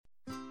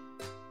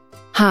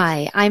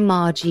Hi, I'm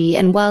Margie,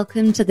 and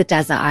welcome to the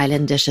Desert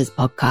Island Dishes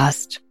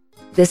podcast.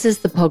 This is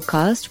the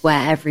podcast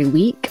where every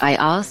week I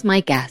ask my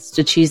guests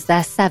to choose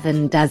their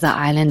 7 desert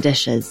island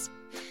dishes.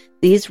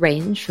 These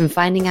range from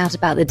finding out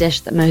about the dish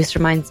that most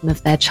reminds them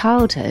of their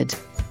childhood,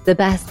 the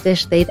best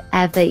dish they've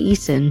ever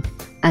eaten,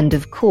 and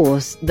of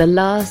course, the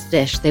last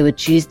dish they would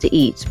choose to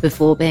eat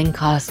before being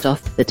cast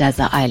off the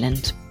desert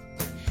island.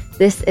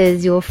 This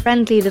is your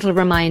friendly little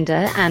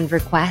reminder and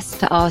request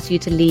to ask you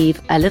to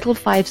leave a little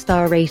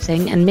 5-star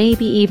rating and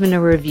maybe even a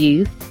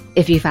review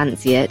if you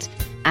fancy it,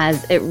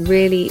 as it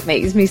really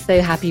makes me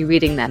so happy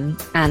reading them.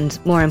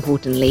 And more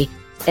importantly,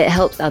 it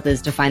helps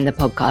others to find the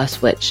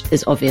podcast, which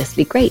is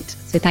obviously great.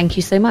 So thank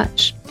you so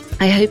much.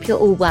 I hope you're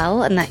all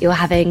well and that you're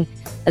having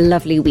a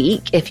lovely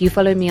week. If you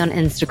follow me on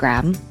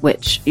Instagram,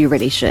 which you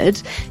really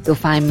should, you'll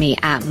find me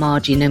at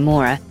Margie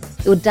Nomura.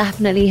 You'll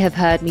definitely have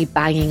heard me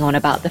banging on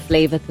about The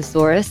Flavor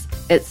Thesaurus.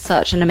 It's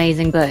such an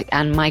amazing book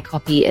and my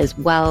copy is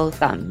well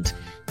thumbed.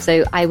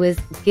 So I was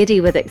giddy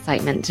with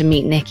excitement to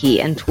meet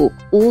Nikki and talk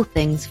all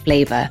things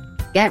flavor.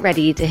 Get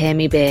ready to hear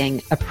me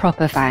being a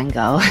proper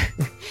fangirl.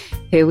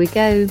 Here we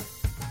go.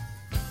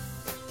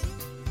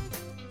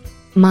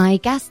 My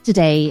guest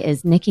today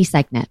is Nikki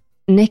Segnet.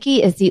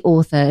 Nikki is the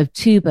author of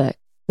 2 books,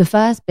 the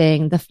first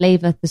being The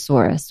Flavor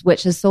Thesaurus,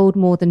 which has sold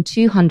more than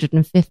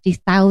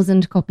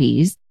 250,000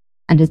 copies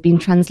and has been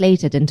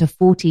translated into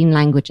 14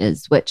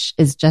 languages, which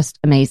is just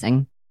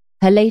amazing.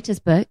 Her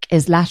latest book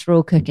is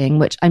Lateral Cooking,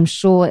 which I'm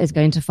sure is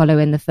going to follow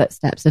in the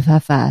footsteps of her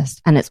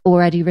first, and it's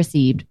already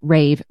received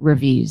rave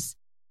reviews.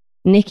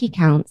 Nikki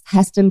counts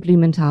Heston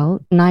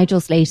Blumenthal, Nigel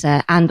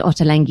Slater, and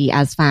Ottolenghi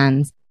as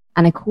fans,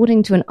 and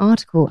according to an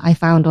article I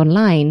found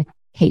online,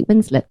 Kate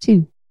Winslet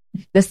too.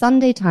 The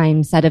Sunday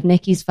Times said of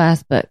Nikki's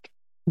first book,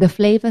 The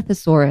Flavor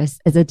Thesaurus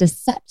is a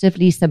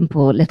deceptively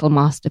simple little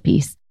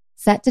masterpiece,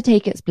 set to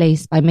take its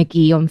place by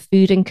McGee on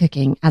food and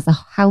cooking as a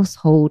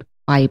household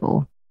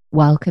Bible.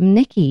 Welcome,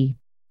 Nikki.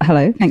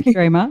 Hello, thank you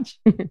very much.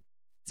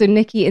 So,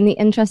 Nikki, in the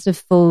interest of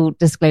full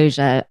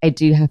disclosure, I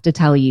do have to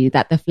tell you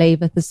that The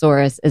Flavor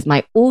Thesaurus is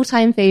my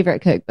all-time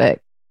favorite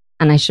cookbook,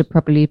 and I should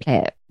probably play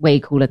it way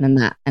cooler than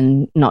that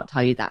and not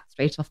tell you that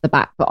straight off the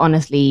bat. But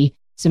honestly,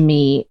 to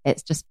me,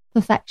 it's just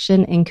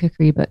perfection in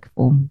cookery book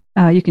form.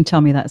 You can tell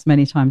me that as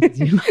many times as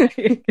you like.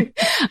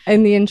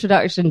 In the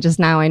introduction just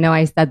now, I know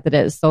I said that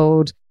it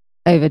sold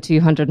over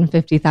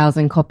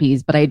 250,000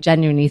 copies, but I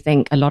genuinely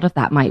think a lot of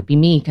that might be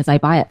me because I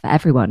buy it for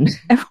everyone.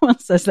 Everyone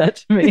says that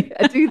to me.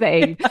 Do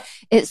they?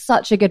 It's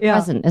such a good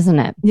present, isn't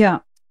it? Yeah.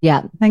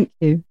 Yeah. Thank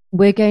you.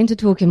 We're going to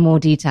talk in more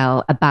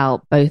detail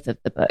about both of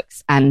the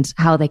books and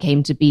how they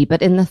came to be.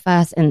 But in the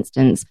first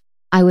instance,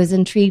 I was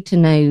intrigued to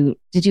know,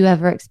 did you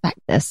ever expect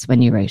this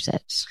when you wrote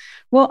it?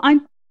 Well,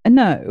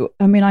 no.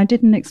 I mean, I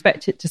didn't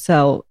expect it to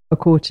sell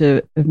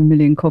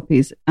 250,000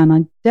 copies, and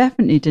I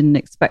definitely didn't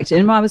expect it.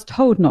 And I was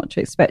told not to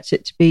expect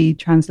it to be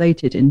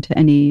translated into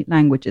any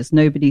languages.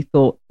 Nobody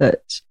thought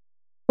that,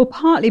 well,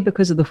 partly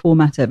because of the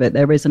format of it,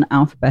 there is an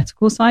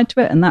alphabetical side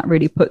to it, and that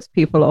really puts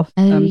people off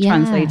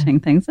translating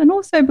things. And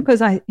also because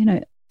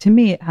to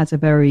me, it has a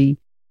very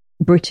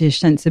British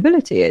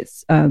sensibility.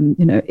 It's,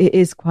 it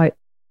is quite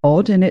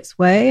odd in its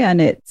way,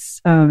 and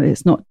it's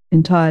not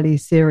entirely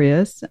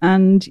serious.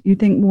 And you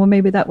think, well,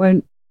 maybe that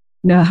won't.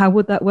 No, how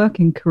would that work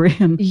in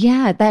Korean?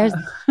 Yeah, there's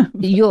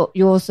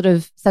your sort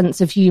of sense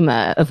of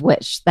humor, of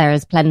which there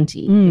is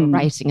plenty. Your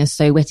writing is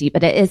so witty,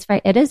 but it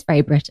is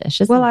very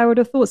British, isn't it? Well, I would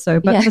have thought so,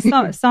 but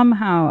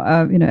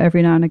somehow,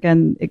 every now and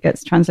again, it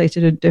gets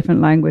translated in a different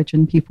language,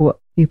 and people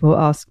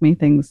ask me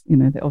things.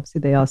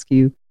 Obviously they ask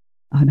you,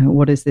 I don't know,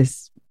 what is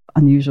this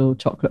unusual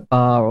chocolate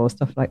bar or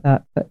stuff like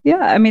that. But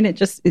yeah, I mean,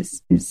 it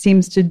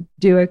seems to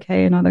do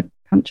okay in other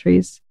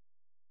countries.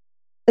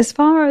 As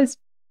far as,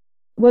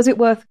 was it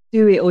worth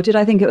doing, or did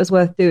I think it was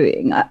worth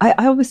doing? I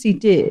obviously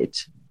did.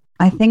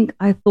 I think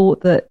I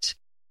thought that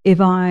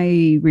if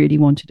I really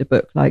wanted a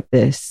book like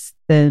this,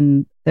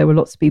 then there were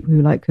lots of people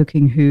who like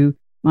cooking who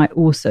might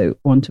also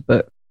want a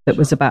book that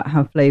was about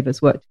how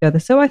flavors work together.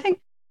 So I think,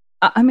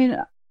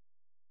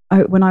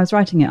 when I was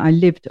writing it, I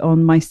lived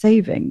on my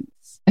savings.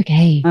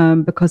 Okay.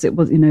 Because it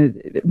was,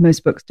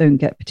 most books don't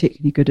get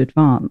particularly good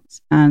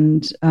advance.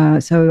 And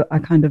so I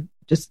kind of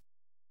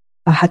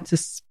I had to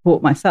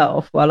support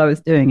myself while I was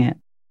doing it.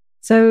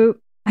 So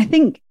I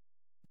think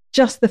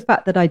just the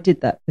fact that I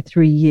did that for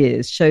 3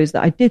 years shows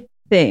that I did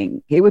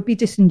think it would be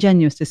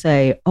disingenuous to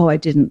say, oh, I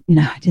didn't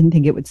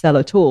think it would sell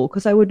at all,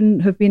 because I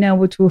wouldn't have been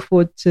able to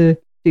afford to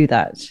do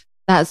that.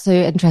 That's so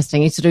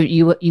interesting.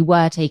 You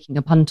were taking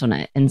a punt on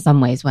it in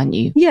some ways, weren't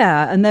you?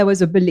 Yeah, and there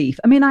was a belief.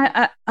 I mean,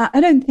 I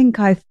think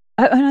I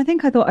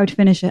thought I would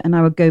finish it and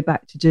I would go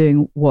back to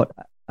doing what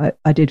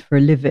I did for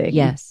a living.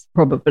 Yes,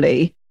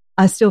 probably.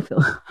 I still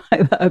feel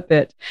like that a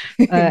bit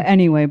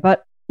anyway,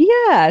 but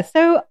yeah.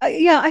 So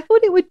I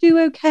thought it would do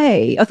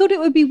okay. I thought it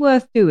would be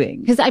worth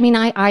doing. Because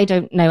I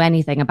don't know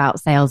anything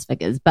about sales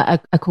figures,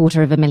 but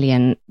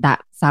 250,000,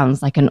 that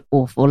sounds like an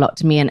awful lot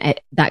to me, and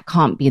that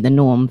can't be the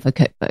norm for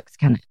cookbooks,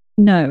 can it?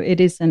 No, it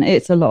isn't.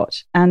 It's a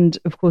lot. And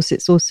of course,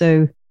 it's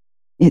also,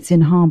 it's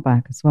in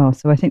hardback as well.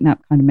 So I think that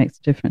kind of makes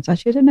a difference.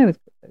 Actually, I don't know with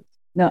cookbooks.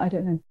 No, I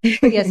don't know.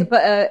 But yes,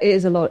 but it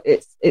is a lot.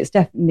 It's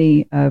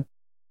definitely a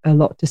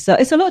lot to sell.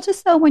 It's a lot to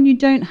sell when you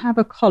don't have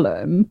a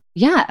column,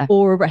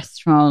 or a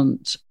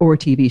restaurant or a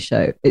TV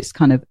show. It's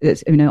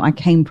I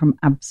came from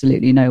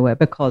absolutely nowhere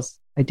because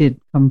I did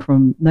come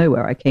from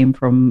nowhere. I came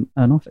from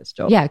an office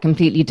job. Yeah,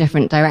 completely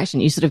different direction.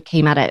 You sort of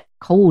came at it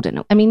cold,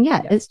 and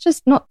it's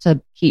just not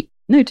to keep.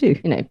 No, too.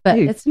 But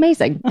it's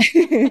amazing.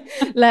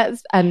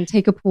 Let's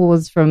take a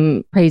pause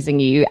from praising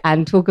you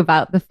and talk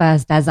about the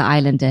first desert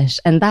island dish.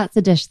 And that's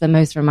a dish that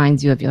most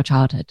reminds you of your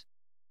childhood.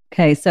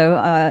 Okay,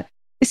 so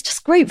it's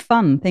just great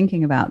fun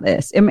thinking about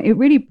this. It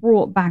really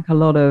brought back a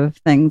lot of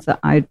things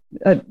that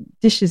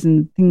dishes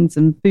and things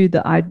and food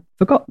that I'd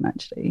forgotten,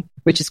 actually,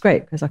 which is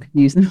great because I could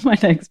use them in my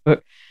next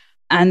book.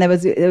 And there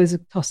was a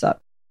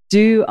toss-up.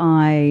 Do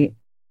I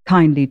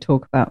kindly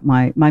talk about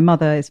my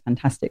mother is a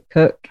fantastic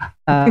cook.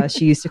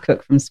 She used to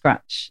cook from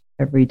scratch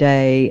every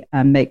day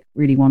and make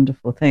really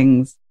wonderful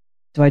things.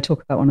 Do I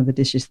talk about one of the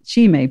dishes that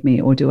she made me,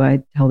 or do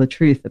I tell the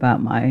truth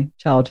about my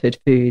childhood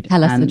food?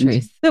 Tell us the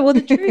truth. Well,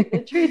 the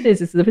truth is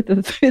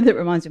the food that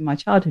reminds me of my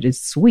childhood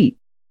is sweet,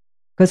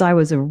 because I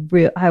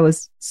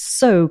was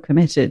so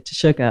committed to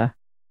sugar.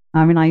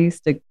 I mean, I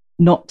used to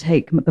not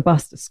take the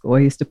bus to school. I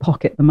used to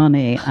pocket the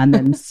money and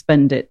then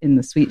spend it in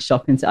the sweet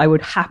shop. And so I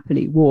would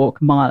happily walk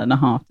 1.5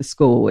 miles to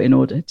school in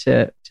order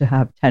to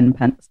have 10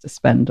 pence to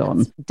spend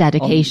on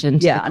dedication.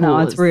 To the cause.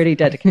 I was really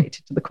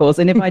dedicated to the cause.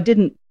 And if I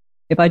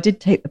did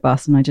take the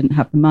bus and I didn't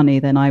have the money,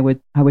 then I would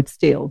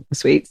steal the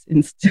sweets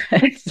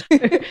instead.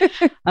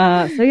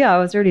 I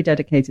was really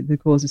dedicated to the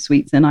cause of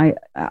sweets, and I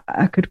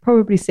could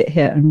probably sit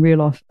here and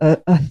reel off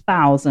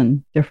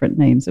 1,000 different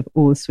names of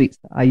all the sweets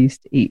that I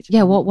used to eat.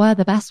 Yeah, what were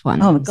the best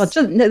ones? Oh my God,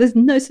 there's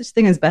no such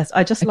thing as best.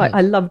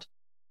 I loved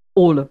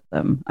all of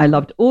them. I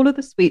loved all of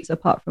the sweets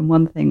apart from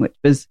one thing, which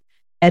was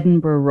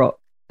Edinburgh Rock.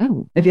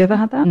 Oh, have you ever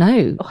had that?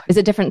 No. Oh. Is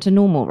it different to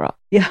normal rock?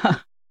 Yeah.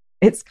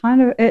 It's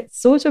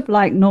sort of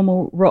like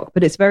normal rock,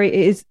 but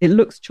it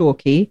looks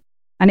chalky,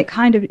 and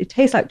it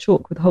tastes like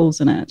chalk with holes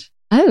in it.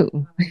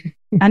 Oh.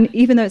 And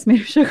even though it's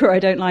made of sugar, I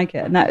don't like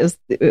it. And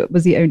it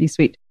was the only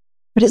sweet.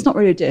 But it's not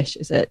really a dish,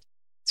 is it?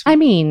 I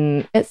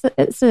mean, it's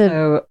a...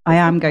 So I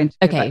am going to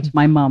go back to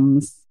my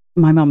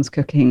mum's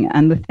cooking.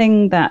 And the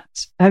thing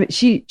that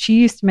she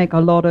used to make a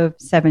lot of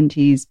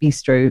 70s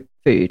bistro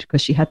food,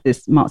 because she had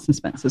this Marks and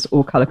Spencer's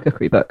all-colour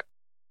cookery book.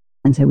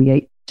 And so we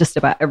ate just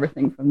about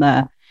everything from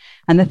there.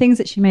 And the things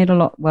that she made a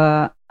lot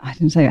were, I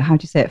don't know, how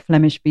do you say it?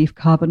 Flemish beef,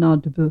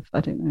 carbonade de boeuf, I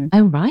don't know.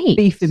 Oh, right.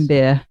 Beef and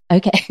beer.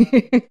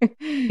 Okay.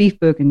 Beef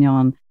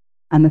bourguignon.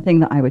 And the thing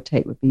that I would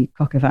take would be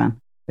coq au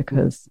vin.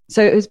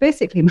 So it was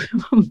basically my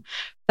mum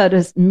fed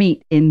us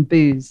meat in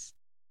booze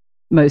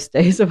most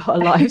days of our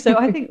lives. So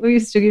I think we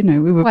used to,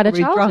 we were quite a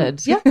childhood.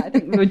 Drunk. Yeah, I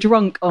think we were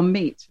drunk on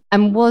meat.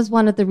 And was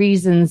one of the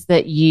reasons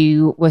that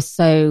you were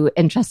so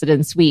interested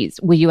in sweets?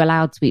 Were you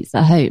allowed sweets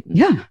at home?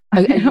 Yeah.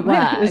 Oh, you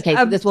were? Okay,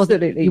 so this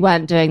wasn't, you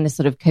weren't doing this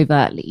sort of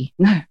covertly?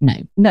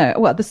 No.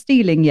 Well, the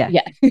stealing, yeah.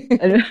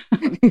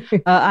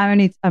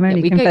 I'm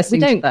only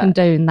confessing we don't to that.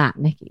 condone that,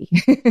 Nikki.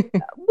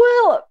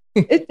 Well,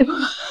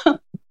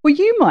 well,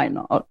 you might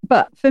not,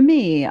 but for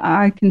me,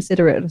 I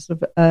consider it a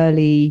sort of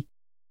early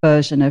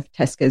version of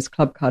Tesco's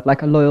Club Card,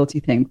 like a loyalty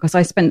thing, because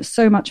I spent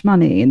so much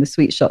money in the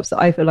sweet shops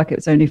that I feel like it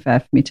was only fair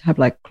for me to have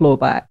like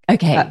clawback.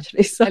 Okay,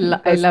 actually, so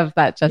I love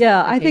that.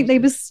 I think they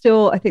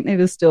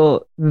were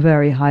still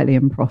very highly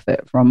in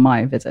profit from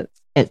my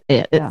visits. It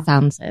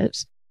sounds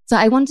it. So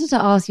I wanted to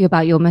ask you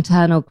about your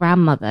maternal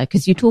grandmother,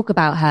 because you talk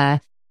about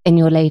her in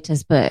your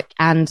latest book,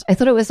 and I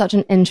thought it was such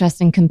an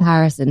interesting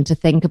comparison to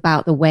think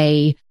about the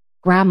way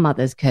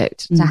grandmothers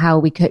cooked to how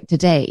we cook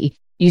today.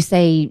 You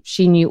say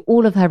she knew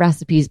all of her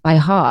recipes by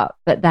heart,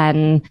 but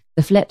then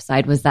the flip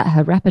side was that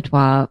her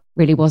repertoire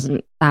really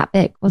wasn't that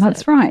big, was it?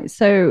 That's right.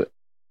 So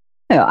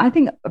I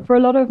think for a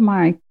lot of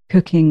my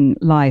cooking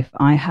life,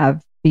 I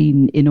have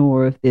been in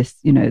awe of this,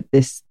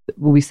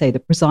 what we say, the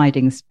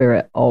presiding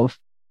spirit of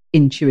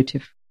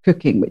intuitive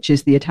cooking, which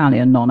is the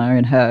Italian nonna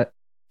in her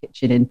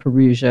kitchen in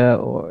Perugia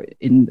or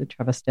in the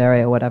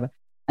Trastevere or whatever.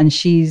 And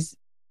she's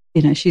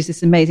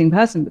this amazing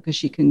person because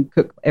she can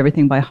cook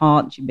everything by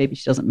heart. Maybe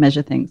she doesn't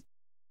measure things.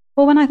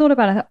 Well, when I thought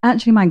about it,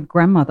 actually, my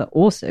grandmother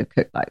also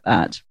cooked like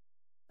that.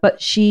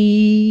 But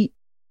she,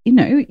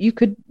 you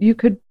could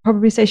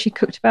probably say she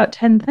cooked about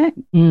 10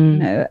 things,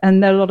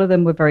 and a lot of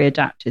them were very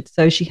adapted.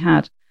 So she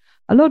had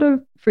a lot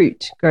of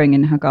fruit growing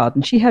in her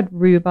garden. She had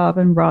rhubarb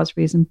and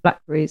raspberries and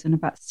blackberries and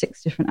about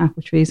 6 different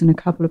apple trees and a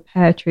couple of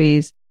pear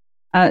trees,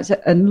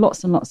 and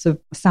lots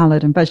of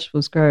salad and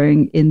vegetables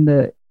growing in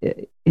the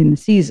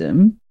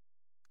season.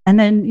 And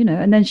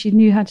then she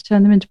knew how to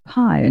turn them into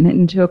pie and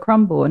into a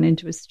crumble and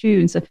into a stew.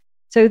 And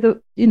so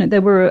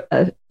there were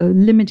a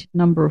limited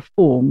number of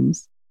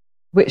forms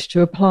which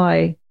to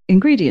apply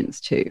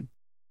ingredients to.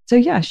 So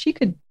yeah, she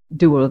could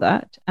do all of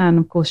that. And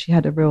of course she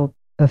had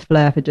a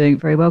flair for doing it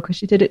very well because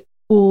she did it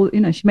all,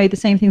 she made the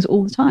same things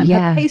all the time.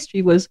 Yeah. Her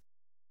pastry was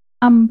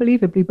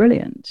unbelievably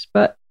brilliant.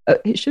 But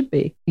It should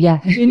be. Yeah.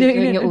 You're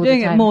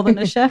doing it more than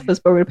a chef has,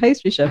 probably a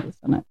pastry chef has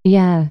done it.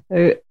 Yeah.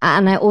 So,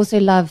 and I also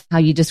love how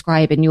you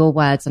describe in your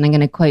words, and I'm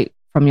going to quote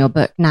from your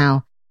book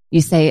now.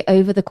 You say,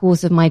 over the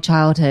course of my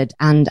childhood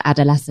and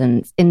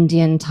adolescence,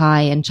 Indian,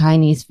 Thai and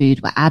Chinese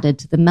food were added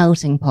to the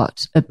melting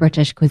pot of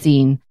British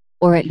cuisine,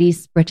 or at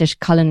least British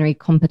culinary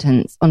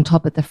competence, on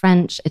top of the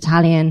French,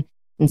 Italian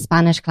and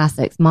Spanish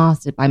classics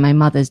mastered by my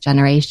mother's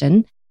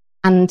generation.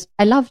 And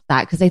I love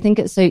that because I think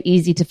it's so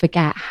easy to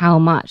forget how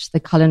much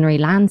the culinary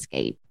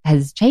landscape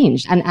has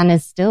changed and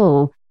is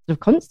still sort of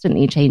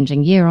constantly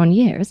changing year on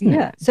year, isn't it?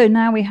 Yeah. So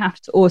now we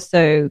have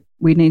to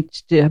we need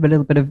to have a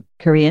little bit of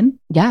Korean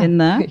in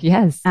there.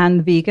 Yes.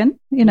 And vegan.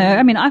 You know,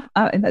 I mean,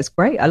 that's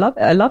great. I love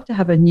it. I love to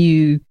have a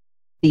new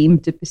theme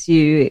to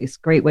pursue. It's a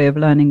great way of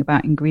learning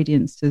about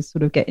ingredients to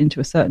sort of get into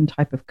a certain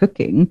type of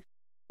cooking.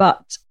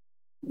 But,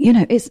 you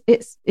know,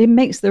 it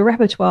makes the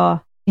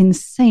repertoire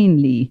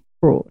insanely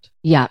broad.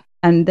 Yeah.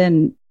 And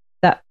then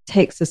that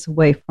takes us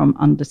away from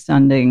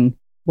understanding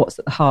what's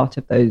at the heart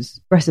of those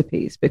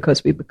recipes,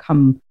 because we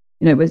become,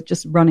 you know, we're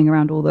just running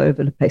around all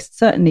over the place.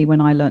 Certainly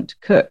when I learned to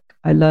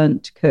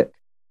cook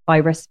by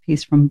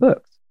recipes from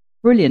books.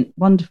 Brilliant,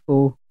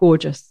 wonderful,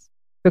 gorgeous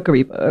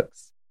cookery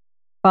books.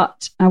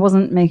 But I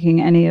wasn't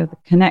making any of the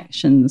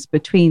connections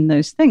between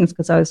those things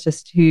because I was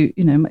just too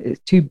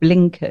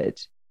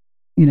blinkered.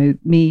 You know,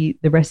 me,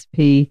 the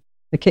recipe,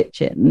 the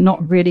kitchen,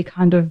 not really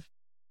kind of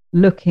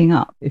looking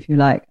up, if you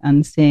like,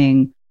 and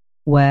seeing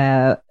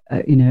where,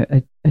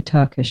 a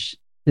Turkish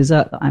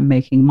dessert that I'm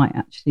making might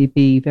actually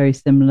be very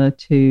similar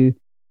to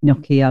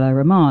gnocchi alla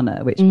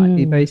romana, which might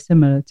be very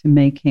similar to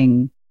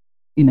making,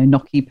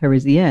 gnocchi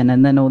parisienne,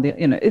 and then all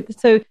the,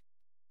 so of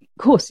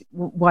course,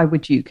 why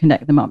would you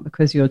connect them up?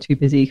 Because you're too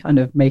busy kind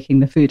of making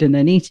the food and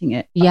then eating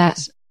it.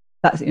 Yes.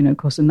 That's, of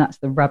course, and that's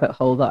the rabbit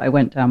hole that I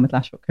went down with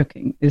Lashrock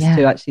Cooking, is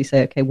to actually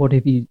say, okay, what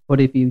if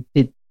you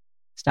did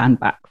stand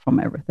back from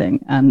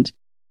everything and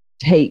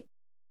take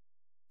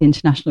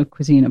international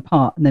cuisine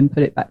apart and then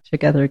put it back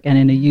together again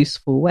in a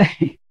useful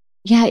way?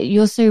 Yeah,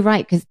 you're so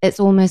right, because it's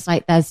almost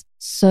like there's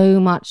so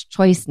much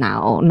choice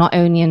now, not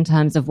only in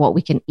terms of what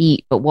we can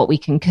eat, but what we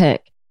can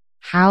cook.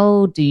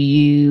 How do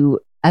you,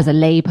 as a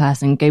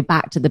layperson, go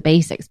back to the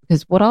basics?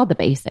 Because what are the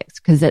basics?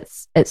 Because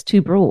it's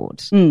too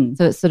broad. So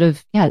it's sort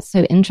of, it's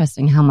so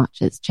interesting how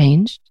much it's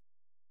changed.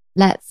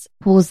 Let's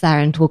pause there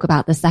and talk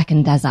about the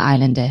second desert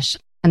island dish.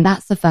 And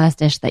that's the first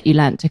dish that you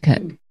learned to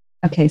cook.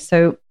 Okay,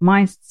 so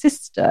my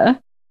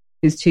sister,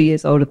 who's 2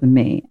 years older than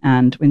me,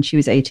 and when she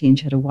was 18,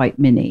 she had a white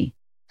Mini.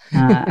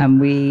 And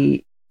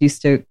we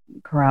used to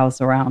carouse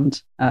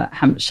around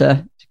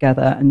Hampshire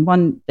together. And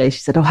one day she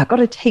said, I've got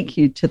to take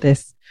you to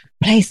this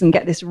place and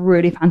get this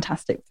really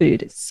fantastic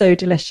food. It's so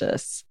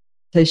delicious.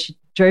 So she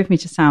drove me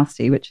to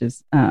Southsea, which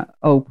is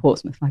old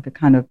Portsmouth, like a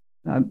kind of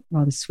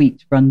rather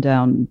sweet,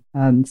 rundown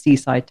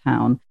seaside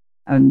town.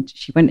 And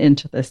she went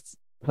into this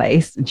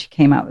place and she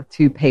came out with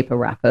 2 paper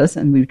wrappers,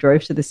 and we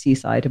drove to the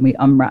seaside and we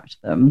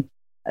unwrapped them.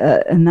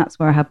 And that's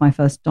where I had my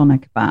first doner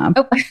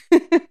kebab.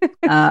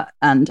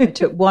 And I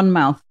took one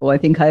mouthful. I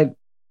think I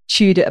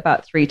chewed it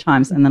about 3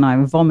 times, and then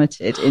I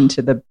vomited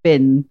into the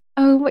bin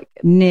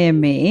near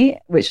me,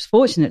 which was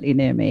fortunately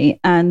near me.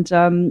 And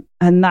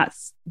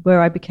that's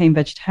where I became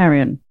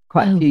vegetarian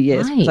quite a few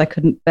years, because I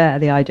couldn't bear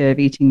the idea of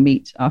eating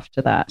meat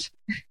after that.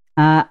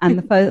 And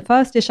the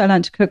first dish I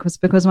learned to cook was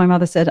because my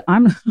mother said,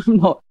 I'm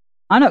not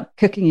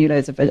cooking you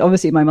loads of veg.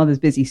 Obviously, my mother's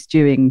busy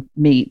stewing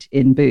meat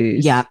in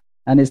booze. Yeah.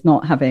 And is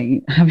not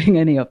having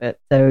any of it.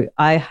 So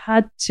I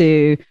had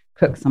to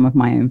cook some of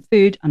my own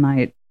food, and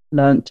I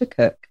learned to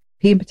cook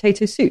pea and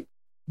potato soup,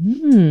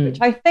 which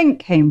I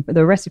think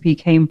the recipe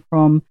came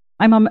from,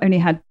 my mum only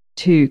had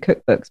 2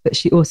 cookbooks, but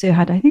she also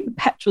had, I think,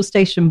 petrol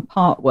station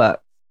part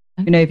work.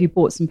 If you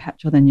bought some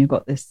petrol, then you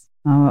got this,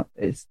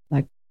 it's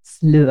like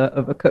slither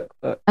of a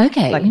cookbook.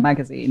 Okay. Like a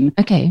magazine.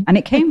 Okay. And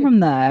it came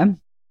from there,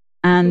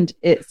 and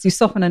you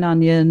soften an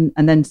onion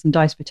and then some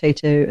diced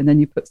potato, and then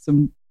you put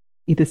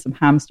either some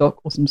ham stock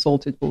or some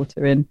salted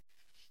water in,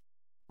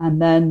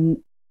 and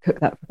then cook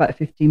that for about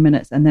 15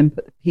 minutes, and then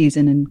put the peas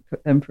in and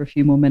cook them for a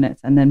few more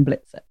minutes, and then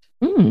blitz it.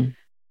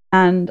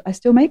 And I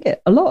still make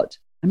it a lot.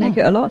 I make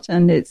it a lot,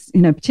 and it's,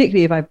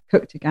 particularly if I've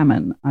cooked a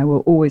gammon, I will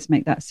always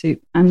make that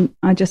soup, and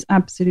I just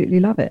absolutely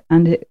love it.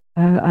 And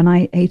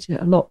I ate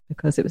it a lot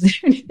because it was the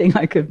only thing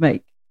I could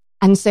make.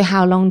 And so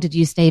how long did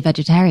you stay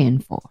vegetarian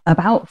for?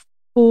 About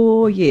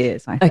 4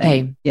 years, I think.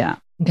 Okay. Yeah.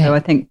 Okay. So I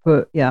think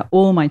for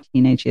all my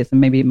teenage years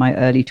and maybe my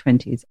early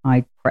 20s,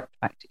 I crept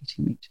back to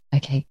eating meat.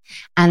 Okay.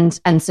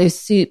 And so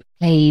soup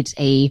played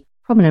a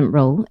prominent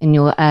role in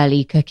your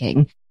early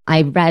cooking.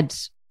 I read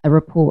a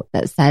report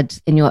that said,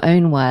 in your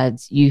own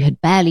words, you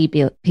had barely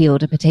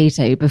peeled a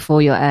potato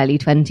before your early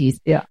 20s.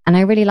 Yeah. And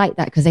I really like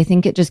that, because I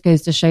think it just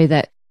goes to show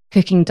that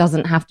cooking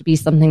doesn't have to be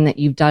something that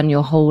you've done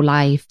your whole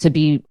life to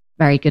be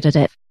very good at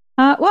it.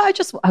 I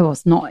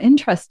was not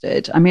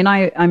interested. I mean,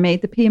 I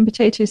made the pea and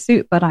potato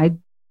soup, but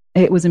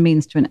it was a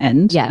means to an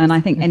end. Yes. And I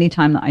think any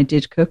time that I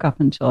did cook up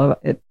until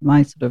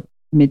my sort of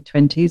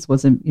mid-20s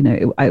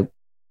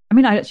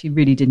I actually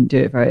really didn't do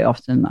it very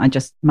often.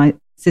 My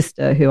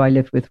sister, who I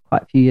lived with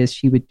quite a few years,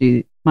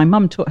 my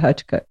mum taught her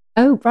to cook.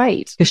 Oh,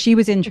 right. Because she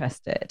was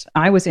interested.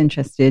 I was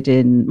interested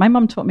my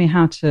mum taught me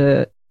how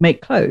to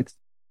make clothes.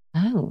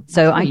 Oh,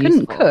 so I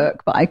couldn't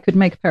cook, but I could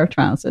make a pair of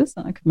trousers,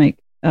 and I could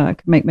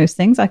make most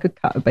things. I could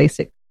cut a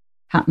basic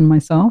pattern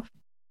myself.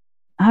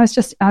 I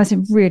was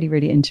really,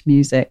 really into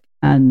music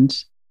and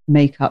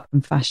makeup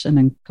and fashion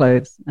and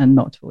clothes, and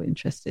not at all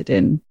interested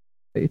in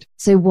food.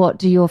 So what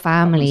do your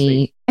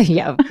family,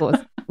 yeah, of course.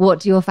 What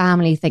do your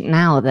family think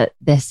now that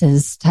this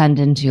has turned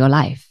into your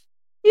life?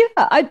 Yeah,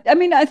 I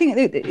mean, I think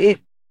it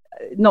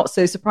not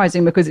so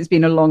surprising, because it's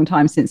been a long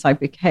time since I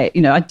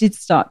did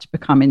start to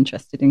become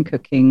interested in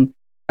cooking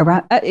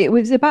around, it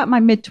was about my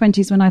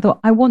mid-20s when I thought,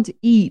 I want to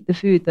eat the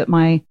food that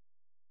my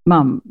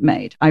mum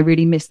made. I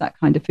really miss that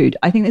kind of food.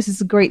 I think this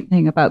is a great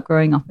thing about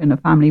growing up in a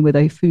family with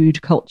a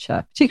food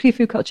culture, particularly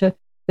food culture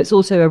that's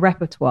also a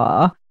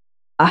repertoire.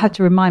 I had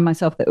to remind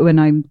myself that when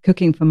I'm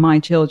cooking for my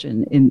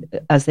children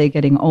as they're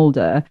getting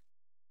older,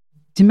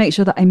 to make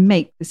sure that I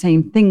make the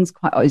same things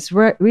it's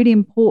really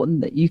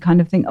important that you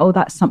kind of think, oh,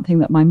 that's something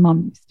that my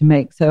mum used to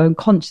make. So I'm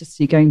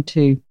consciously going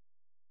to,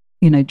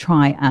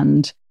 try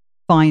and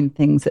find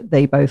things that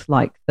they both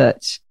like,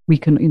 that we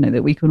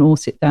can all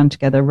sit down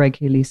together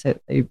regularly, so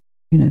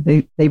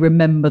that they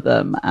remember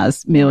them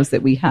as meals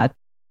that we had.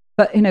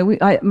 But,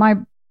 my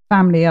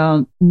family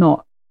are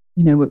not,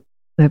 they're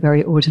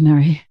very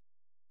ordinary.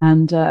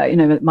 And,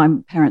 my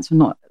parents were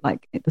not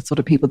like the sort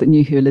of people that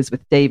knew who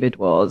Elizabeth David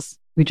was.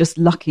 We're just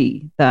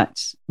lucky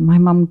that my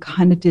mum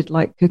kind of did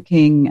like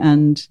cooking,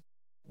 and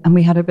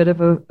we had a bit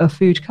of a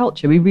food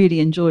culture. We really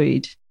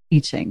enjoyed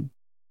eating.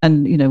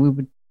 And, we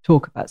would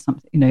talk about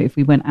something, if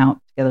we went out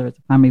together as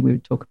a family, we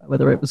would talk about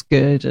whether it was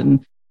good,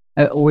 and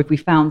or if we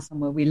found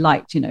somewhere we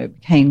liked, it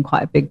became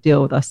quite a big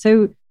deal with us.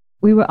 So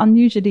we were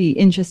unusually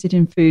interested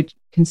in food,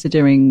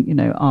 considering,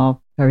 our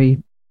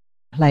very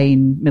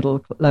plain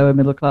lower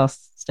middle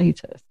class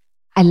status.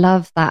 I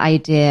love that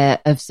idea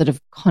of sort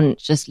of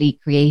consciously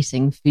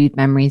creating food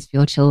memories for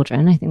your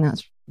children. I think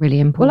that's really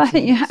important. Well, I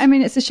think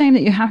it's a shame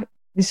that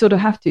you sort of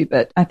have to,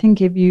 but I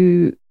think if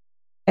you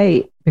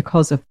ate,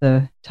 because of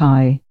the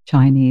Thai,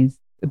 Chinese,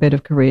 a bit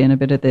of Korean, a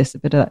bit of this, a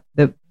bit of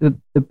the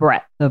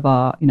breadth of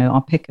our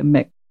pick and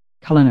mix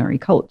culinary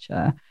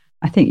culture,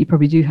 I think you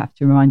probably do have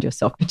to remind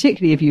yourself,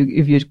 particularly if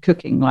you're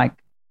cooking like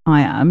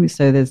I am,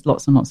 so there's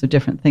lots and lots of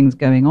different things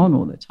going on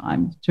all the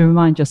time, to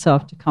remind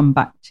yourself to come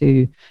back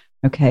to,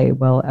 okay,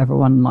 well,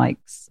 everyone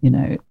likes,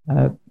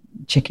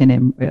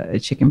 chicken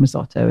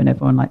risotto, and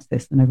everyone likes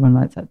this and everyone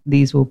likes that.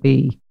 These will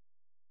be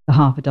the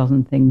half a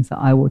dozen things that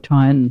I will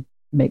try and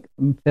make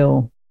them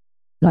feel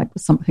like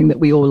something that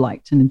we all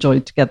liked and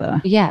enjoyed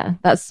together. Yeah,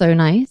 that's so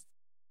nice.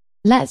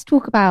 Let's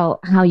talk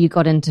about how you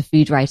got into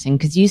food writing,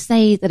 because you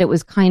say that it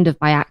was kind of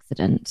by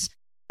accident.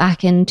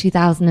 Back in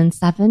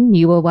 2007,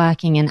 you were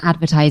working in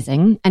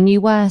advertising and you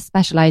were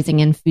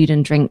specializing in food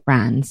and drink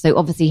brands. So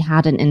obviously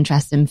had an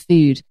interest in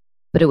food,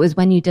 but it was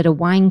when you did a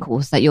wine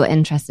course that your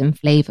interest in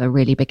flavor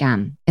really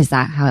began. Is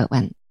that how it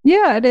went?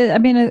 Yeah, it is. I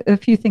mean, a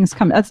few things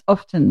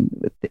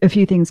a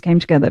few things came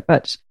together,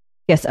 but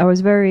yes, I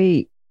was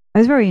very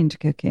into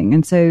cooking.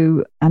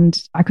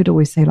 And I could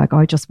always say like, oh,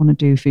 I just want to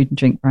do food and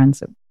drink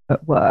brands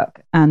at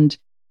work. And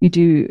you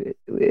do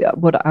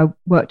what I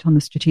worked on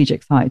the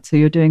strategic side. So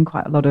you're doing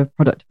quite a lot of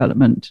product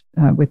development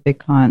with big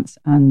clients,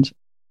 and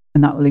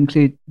that will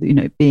include,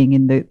 being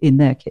in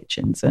their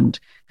kitchens and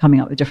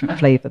coming up with different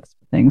flavors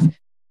for things.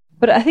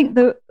 But I think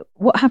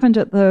what happened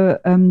at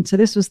so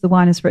this was the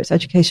Wine and Spirits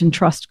Education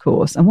Trust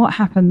course. And what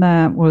happened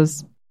there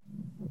was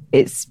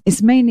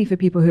it's mainly for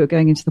people who are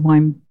going into the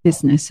wine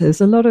business. So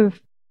there's a lot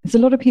of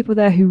people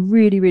there who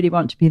really, really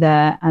want to be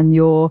there, and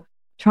you're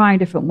trying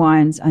different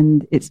wines,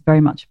 and it's very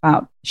much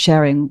about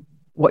sharing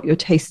what you're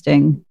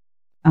tasting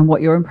and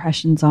what your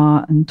impressions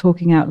are and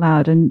talking out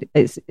loud. And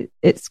it's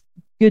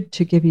good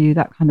to give you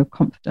that kind of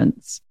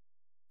confidence,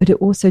 but it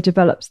also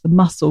develops the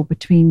muscle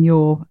between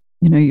your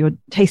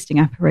tasting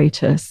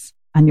apparatus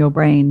and your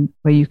brain,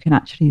 where you can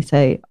actually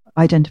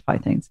identify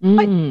things.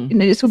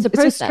 It's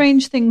a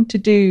strange thing to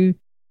do.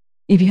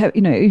 If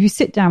you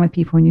sit down with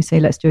people and you say,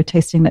 let's do a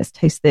tasting, let's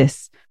taste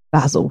this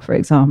basil, for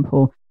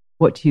example,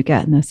 what do you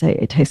get? And they'll say,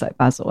 it tastes like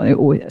basil.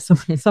 And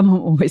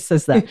someone always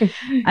says that.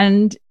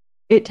 And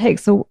it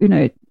takes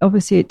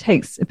obviously it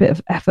takes a bit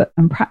of effort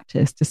and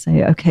practice to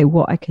say, okay,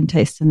 what I can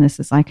taste in this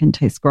is I can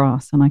taste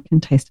grass, and I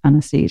can taste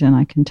aniseed, and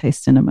I can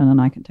taste cinnamon,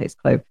 and I can taste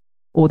clove,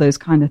 all those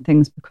kind of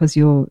things, because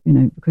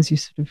because you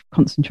sort of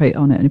concentrate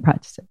on it and you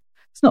practice it.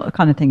 It's not the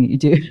kind of thing that you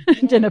do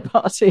at a dinner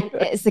party.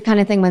 It's the kind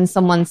of thing when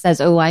someone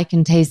says, oh, I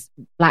can taste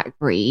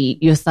blackberry,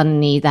 you're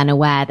suddenly then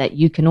aware that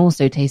you can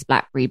also taste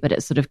blackberry, but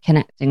it's sort of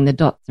connecting the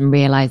dots and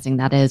realizing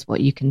that is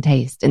what you can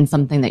taste in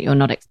something that you're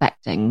not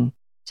expecting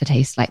to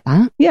taste like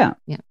that. Yeah.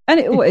 And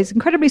it's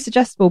incredibly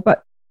suggestible,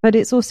 but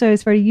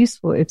it's very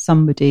useful if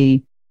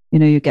somebody,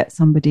 you get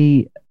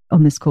somebody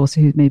on this course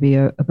who's maybe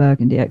a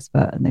Burgundy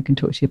expert, and they can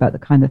talk to you about the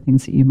kind of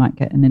things that you might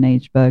get in an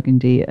aged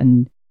Burgundy.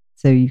 And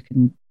so you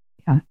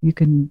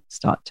can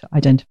start to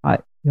identify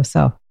it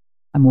yourself.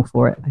 I'm all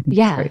for it. I think it's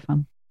very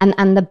fun.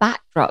 And the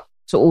backdrop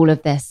to all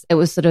of this? It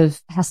was sort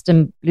of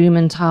Heston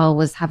Blumenthal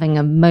was having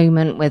a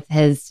moment with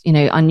his,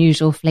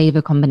 unusual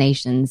flavor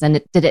combinations.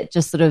 And did it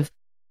just sort of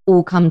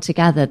all come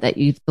together that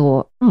you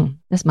thought,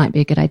 this might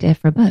be a good idea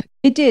for a book?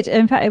 It did.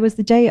 In fact, it was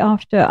the day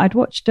after I'd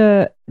watched,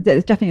 there's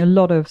definitely a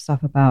lot of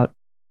stuff about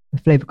the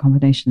flavor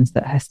combinations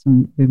that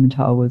Heston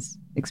Blumenthal was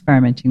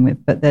experimenting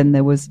with. But then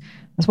I was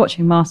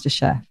watching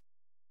MasterChef,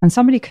 and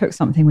somebody cooked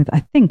something with, I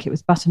think it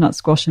was butternut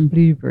squash and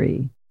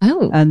blueberry.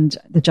 Oh. And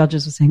the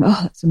judges were saying,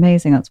 that's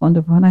amazing, that's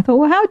wonderful. And I thought,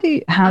 well, how do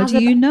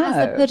you know?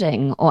 As a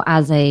pudding or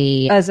as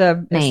a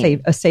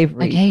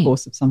savory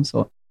course of some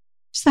sort.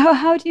 So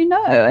how do you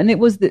know? And it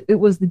was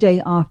the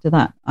day after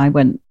that I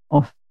went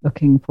off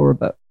looking for a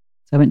book.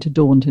 So I went to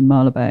Daunt in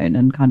Marylebone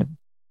and kind of,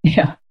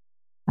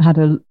 I had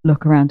a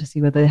look around to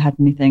see whether they had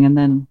anything, and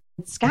then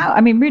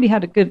really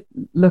had a good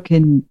look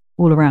in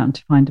all around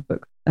to find a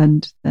book.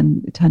 And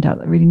then it turned out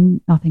that really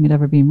nothing had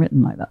ever been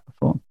written like that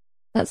before.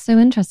 That's so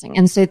interesting.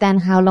 And so then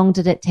how long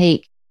did it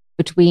take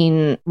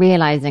between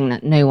realizing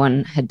that no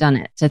one had done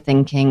it to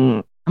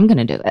thinking, I'm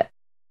going to do it?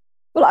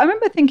 Well, I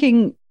remember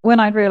thinking when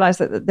I'd realized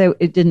that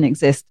it didn't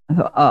exist, I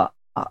thought,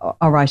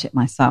 I'll write it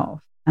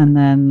myself. And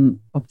then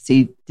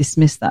obviously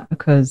dismissed that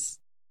because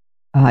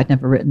I'd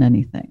never written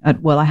anything.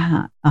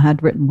 I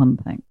had written one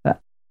thing,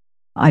 but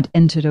I'd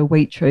entered a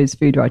Waitrose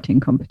food writing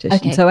competition.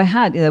 Okay. So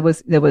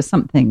there was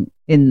something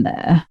in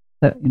there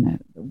that,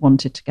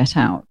 wanted to get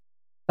out.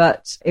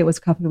 But it was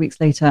a couple of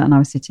weeks later and I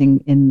was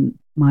sitting in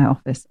my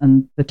office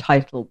and the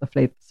title, The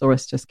Flavor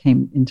Thesaurus, just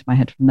came into my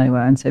head from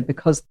nowhere. And so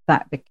because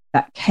that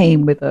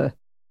came with a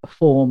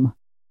form,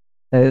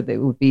 so it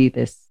would be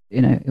this,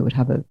 it would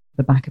have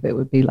the back of it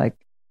would be like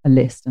a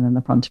list, and then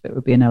the front of it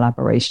would be an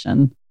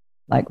elaboration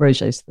like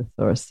Roget's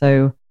Thesaurus.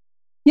 So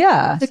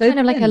yeah. So kind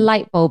of like a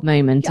light bulb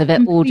moment of it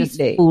completely. All just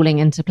falling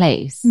into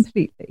place.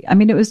 Completely. I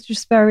mean, it was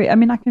just I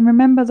can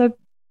remember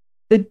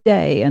the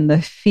day and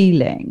the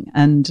feeling,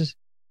 and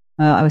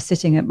I was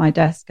sitting at my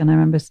desk and I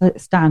remember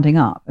standing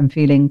up and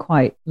feeling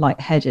quite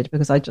lightheaded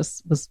because I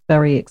just was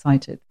very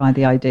excited by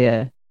the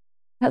idea.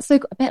 That's a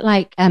bit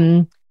like,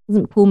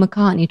 doesn't Paul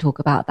McCartney talk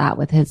about that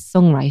with his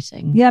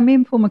songwriting? Yeah, me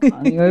and Paul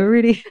McCartney were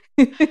really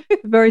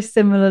very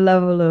similar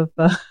level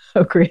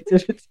of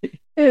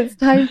creativity. It's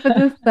time for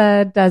the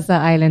third desert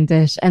island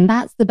dish, and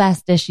that's the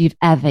best dish you've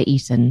ever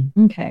eaten.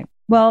 Okay.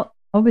 Well,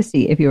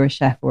 obviously, if you're a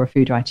chef or a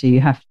food writer,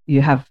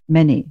 you have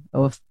many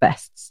of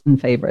bests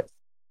and favorites.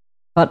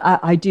 But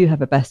I do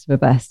have a best of a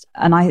best.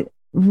 And I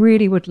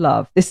really would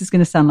love, this is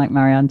going to sound like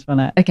Marie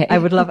Antoinette. Okay. I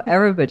would love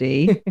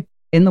everybody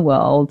in the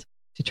world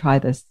to try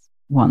this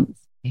once.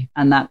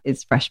 And that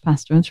is fresh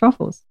pasta and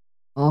truffles.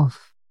 Oh,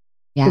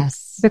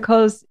 yes.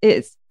 Because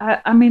it's,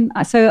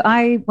 so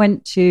I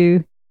went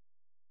to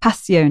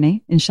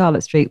Passione in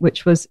Charlotte Street,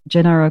 which was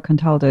Gennaro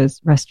Contaldo's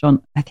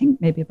restaurant, I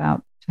think maybe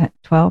about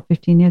 12,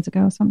 15 years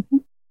ago or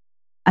something.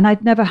 And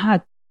I'd never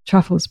had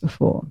truffles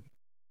before.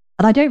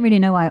 And I don't really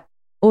know why I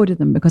ordered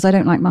them because I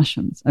don't like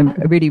mushrooms. I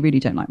really,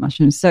 really don't like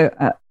mushrooms. So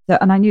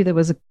and I knew there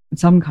was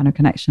some kind of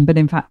connection, but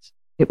in fact,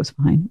 it was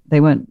fine.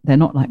 They're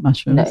not like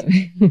mushrooms.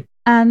 No.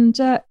 And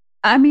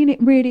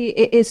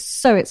it is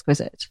so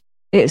exquisite.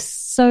 It's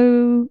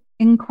so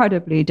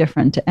incredibly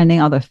different to any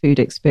other food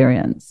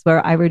experience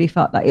where I really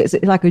felt like it's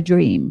like a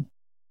dream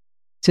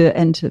to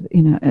enter,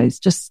 it's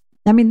just,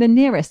 the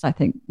nearest I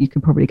think you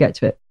could probably get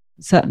to it,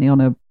 certainly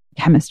on a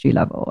chemistry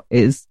level,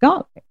 is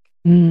garlic.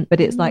 But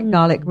it's like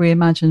garlic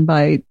reimagined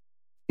by,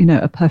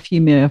 a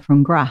perfumer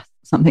from Grasse,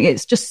 something.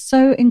 It's just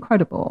so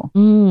incredible.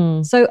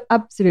 So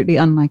absolutely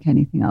unlike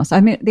anything else.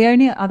 The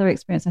only other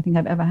experience I think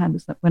I've ever had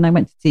was when I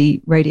went to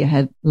see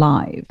Radiohead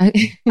live.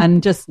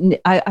 And just,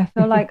 I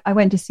feel like I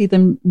went to see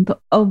them and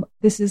thought, oh,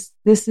 this is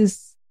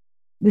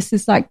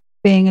like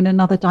being in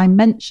another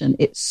dimension.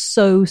 It's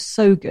so,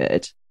 so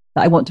good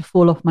that I want to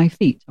fall off my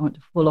feet. I want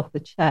to fall off the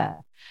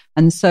chair.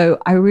 And so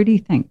I really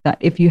think that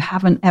if you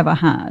haven't ever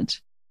had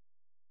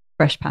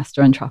fresh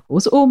pasta and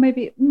truffles, or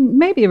maybe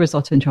a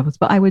risotto and truffles,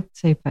 but I would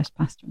say fresh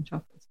pasta and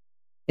truffles,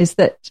 is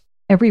that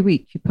every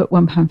week you put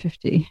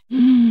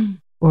 £1.50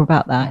 or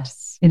about that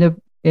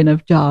in a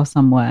jar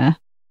somewhere.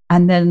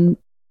 And then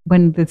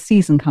when the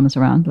season comes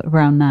around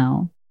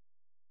now,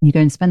 you go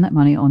and spend that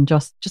money on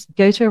just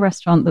go to a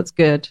restaurant that's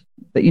good,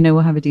 that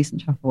will have a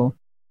decent truffle,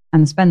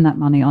 and spend that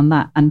money on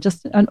that.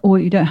 Or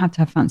you don't have to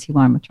have fancy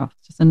wine with truffles,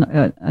 just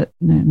a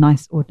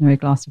nice ordinary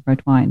glass of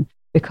red wine,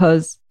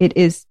 because it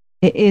is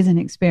an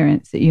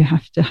experience that you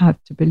have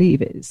to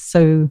believe it is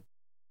so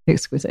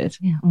exquisite.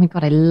 Yeah. Oh my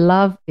God, I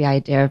love the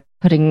idea of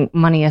putting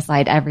money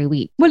aside every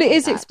week. Well, it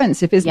is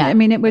expensive,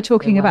 isn't it? We're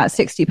talking about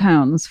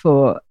 £60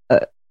 for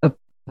a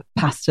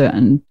pasta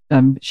and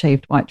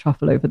shaved white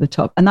truffle over the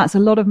top. And that's a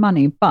lot of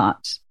money.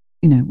 But,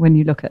 when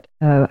you look at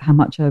how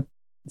much a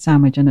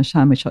sandwich and a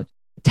sandwich shop,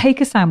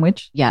 take a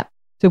sandwich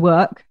to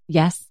work.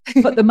 Yes.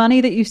 Put the money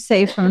that you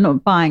save from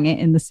not buying it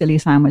in the silly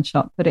sandwich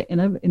shop, put it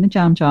in a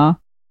jam jar,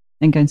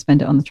 and go and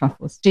spend it on the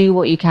truffles. Do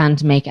what you can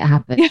to make it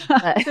happen.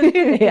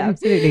 Yeah,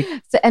 absolutely.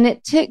 So, and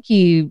it took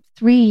you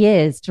 3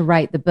 years to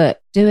write the book,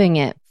 doing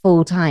it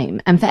full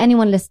time. And for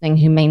anyone listening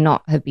who may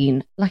not have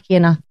been lucky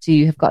enough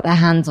to have got their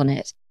hands on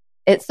it,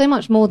 it's so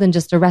much more than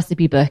just a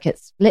recipe book.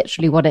 It's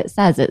literally what it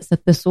says. It's a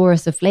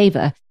thesaurus of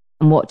flavor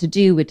and what to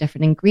do with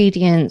different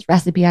ingredients,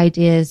 recipe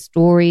ideas,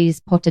 stories,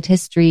 potted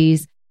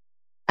histories.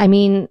 I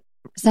mean,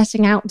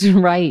 setting out to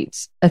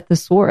write a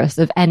thesaurus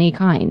of any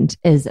kind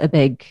is a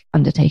big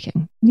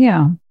undertaking.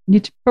 Yeah.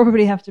 You'd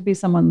probably have to be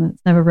someone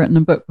that's never written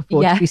a book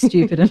before to be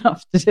stupid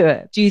enough to do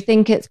it. Do you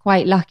think it's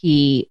quite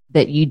lucky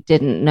that you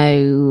didn't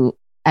know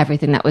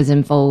everything that was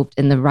involved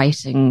in the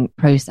writing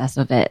process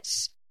of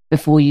it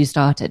before you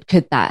started?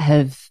 Could that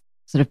have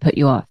sort of put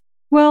you off?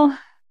 Well,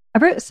 I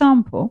wrote a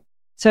sample.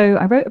 So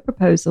I wrote a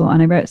proposal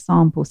and I wrote a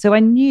sample. So I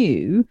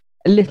knew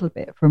a little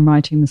bit from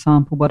writing the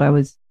sample what I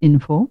was in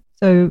for.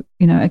 So,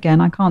 again,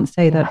 I can't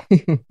say that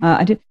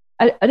I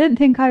didn't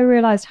think I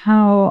realized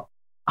how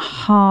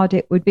hard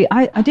it would be.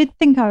 I did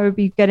think I would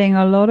be getting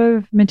a lot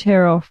of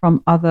material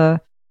from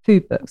other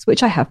food books,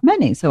 which I have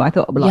many. So I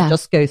thought, I'll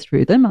just go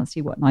through them. I'll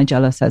see what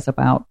Nigella says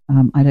about,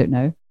 I don't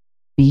know,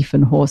 beef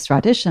and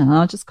horseradish, and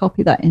I'll just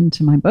copy that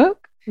into my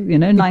book.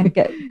 And I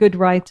get good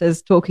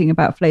writers talking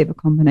about flavor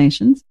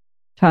combinations.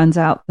 Turns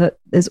out that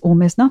there's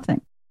almost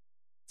nothing.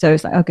 So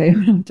it's like, okay, I'm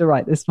going to have to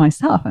write this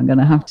myself. I'm going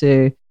to have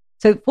to.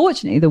 So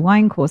fortunately, the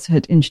wine course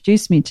had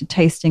introduced me to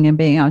tasting and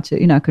being able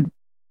to, I could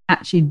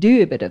actually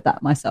do a bit of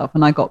that myself,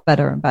 and I got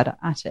better and better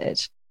at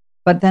it.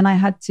 But then I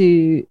had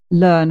to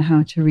learn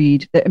how to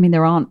read. I don't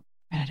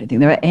think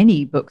there are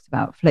any books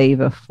about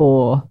flavor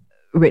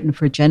written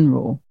for a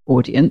general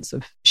audience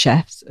of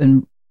chefs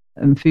and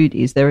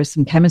foodies. There are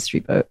some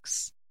chemistry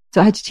books. So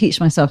I had to teach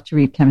myself to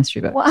read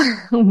chemistry books. Wow.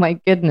 Oh my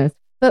goodness.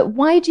 But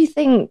why do you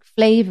think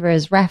flavor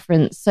is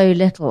referenced so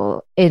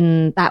little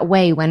in that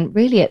way when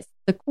really it's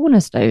the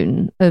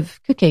cornerstone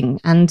of cooking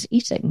and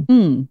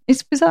eating?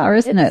 It's bizarre,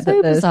 isn't it? It's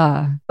so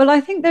bizarre. Well,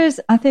 I think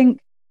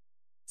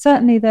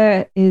certainly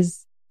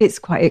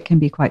it can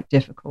be quite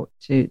difficult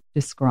to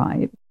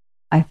describe.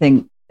 I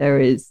think there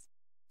is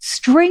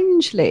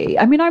strangely,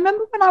 I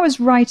remember when I was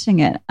writing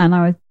it and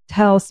I would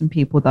tell some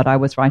people that I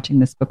was writing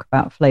this book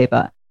about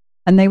flavor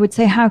and they would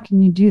say, how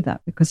can you do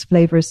that? Because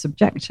flavor is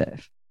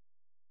subjective.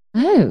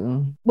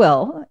 Oh.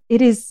 Well,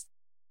 it is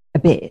a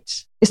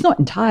bit. It's not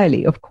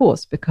entirely, of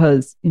course,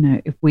 because,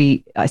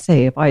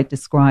 if I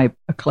describe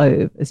a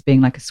clove as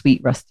being like a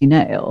sweet rusty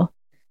nail,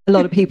 a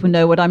lot of people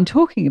know what I'm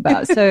talking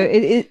about. So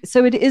it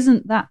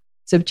isn't that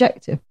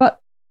subjective.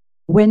 But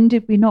when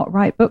did we not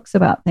write books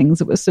about things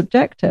that were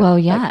subjective? Well,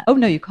 yeah. Like, oh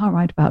no, you can't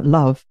write about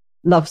love.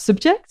 Love's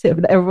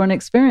subjective. Everyone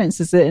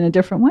experiences it in a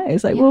different way.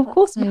 It's like, well, of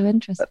course. So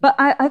interesting. But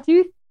I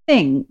do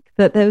think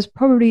that there's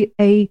probably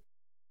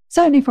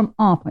certainly from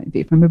our point of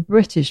view, from a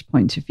British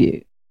point of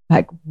view,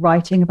 like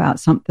writing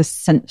about the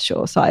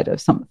sensual side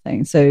of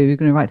something. So you're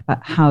going to write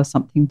about how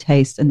something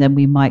tastes, and then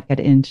we might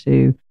get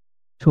into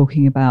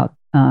talking about,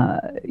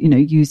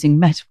 using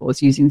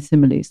metaphors, using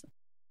similes.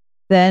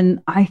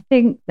 Then I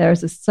think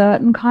there's a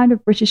certain kind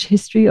of British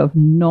history of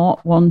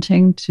not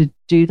wanting to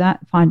do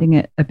that, finding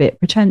it a bit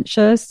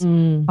pretentious,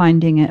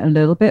 finding it a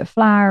little bit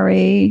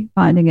flowery,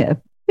 finding it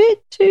a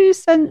bit too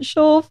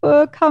sensual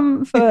for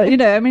comfort.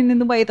 In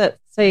the way that,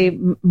 say,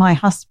 my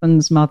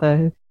husband's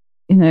mother,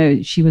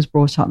 she was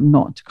brought up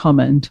not to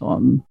comment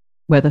on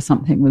whether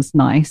something was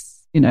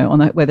nice,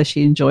 on whether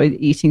she enjoyed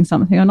eating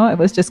something or not. It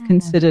was just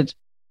considered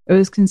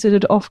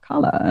off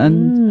color.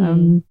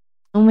 And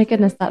oh my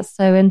goodness, that's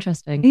so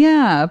interesting.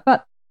 Yeah,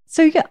 but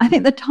so I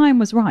think the time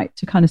was right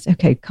to kind of say,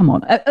 okay, come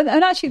on.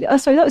 And actually,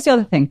 sorry, that was the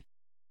other thing.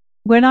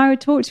 When I would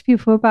talk to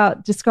people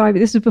about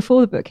describing, this was before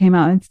the book came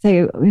out, and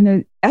say,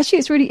 actually,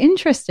 it's really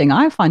interesting.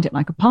 I find it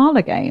like a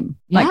parlor game.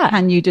 Yeah. Like,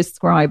 can you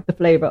describe the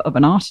flavor of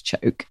an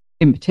artichoke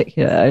in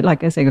particular?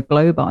 Like I say, a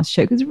globe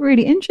artichoke. It's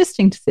really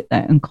interesting to sit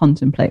there and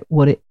contemplate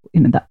what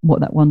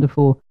that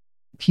wonderful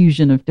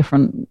fusion of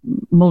different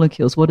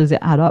molecules, what does it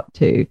add up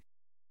to?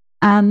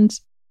 And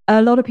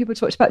a lot of people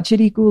talked about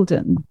Julie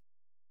Goulden.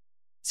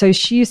 So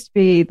she used to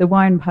be the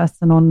wine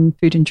person on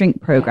Food and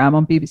Drink program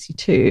on BBC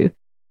Two.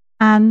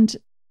 And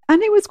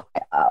it was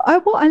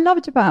quite, what I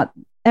loved about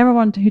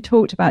everyone who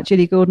talked about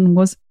Julie Goulden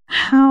was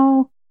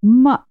how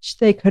much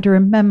they could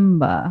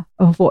remember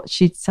of what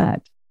she'd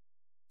said.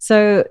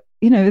 So,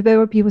 there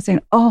were people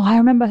saying, oh, I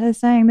remember her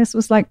saying this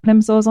was like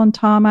plimsolls on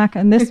tarmac,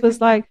 and this was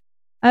like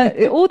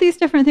all these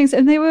different things.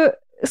 And they were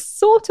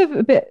sort of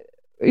a bit,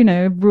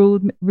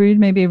 rude,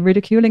 maybe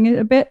ridiculing it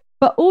a bit,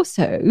 but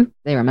also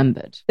they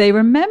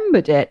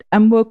remembered it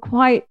and were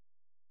quite,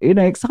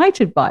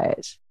 excited by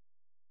it.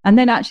 And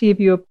then actually, if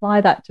you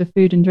apply that to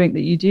food and drink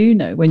that you do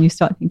know, when you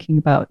start thinking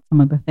about some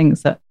of the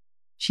things that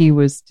she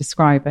was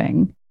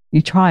describing,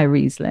 you try a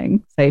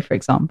Riesling, say, for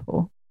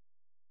example,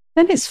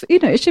 then it's,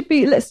 it should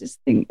be, let's just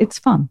think, it's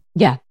fun.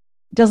 Yeah.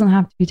 It doesn't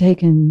have to be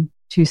taken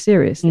too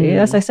seriously.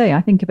 As I say,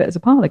 I think of it as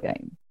a parlor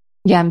game.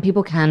 Yeah, and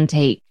people can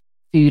take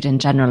food in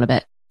general a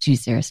bit too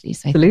seriously.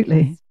 So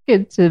absolutely.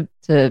 It's good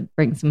to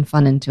bring some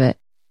fun into it.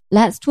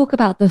 Let's talk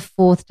about the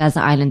fourth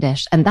desert island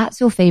dish, and that's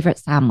your favorite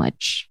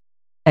sandwich.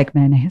 Egg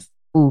mayonnaise.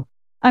 Ooh.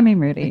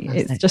 Really,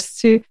 it's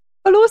just too...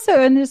 But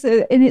also in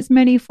its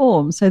many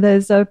forms. So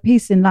there's a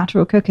piece in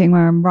Lateral Cooking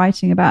where I'm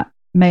writing about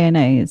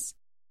mayonnaise,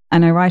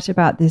 and I write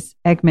about this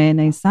egg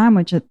mayonnaise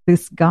sandwich that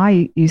this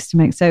guy used to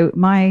make. So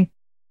my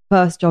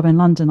first job in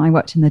London, I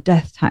worked in the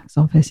death tax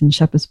office in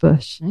Shepherd's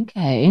Bush.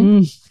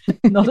 Okay.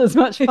 Not as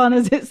much fun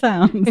as it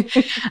sounds.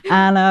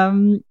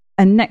 And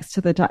next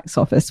to the tax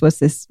office was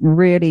this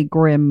really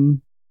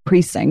grim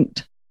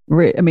precinct.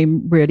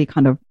 Really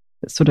kind of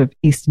sort of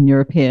Eastern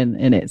European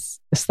in its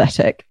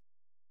aesthetic.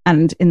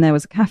 And in there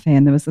was a cafe,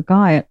 and there was a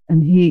guy,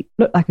 and he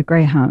looked like a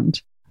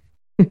greyhound.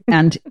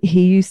 And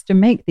he used to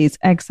make these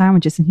egg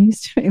sandwiches, and he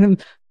used to make them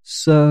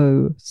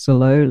so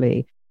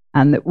slowly,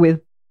 and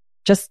with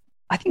just,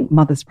 I think,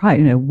 mother's pride,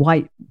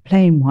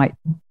 plain white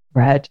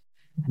bread.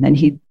 And then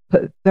he'd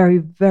put very,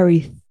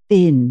 very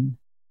thin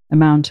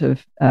amount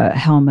of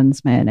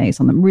Hellmann's mayonnaise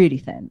on them, really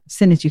thin, as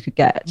thin as you could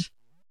get.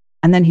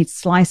 And then he'd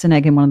slice an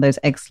egg in one of those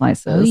egg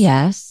slicers. Oh,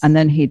 yes. And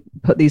then he'd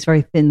put these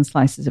very thin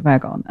slices of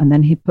egg on. And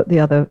then he'd put the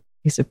other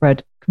piece of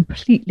bread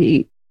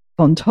completely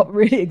on top,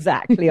 really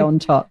exactly on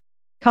top,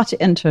 cut it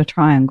into a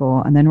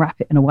triangle, and then wrap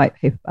it in a white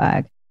paper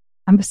bag.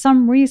 And for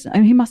some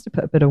reason, he must have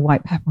put a bit of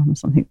white pepper on or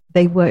something.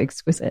 They were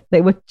exquisite.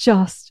 They were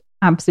just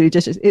absolutely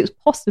delicious. It was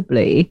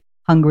possibly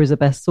hunger is the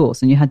best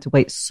sauce, and you had to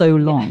wait so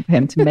long for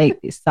him to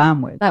make this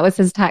sandwich. That was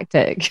his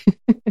tactic.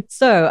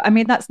 So,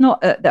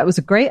 that was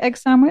a great egg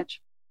sandwich.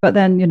 But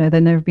then,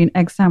 then there have been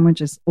egg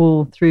sandwiches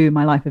all through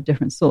my life of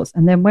different sorts.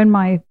 And then when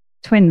my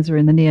twins were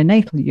in the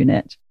neonatal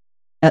unit,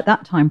 at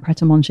that time,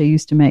 Pret a Manger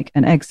used to make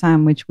an egg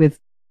sandwich with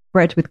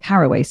bread with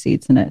caraway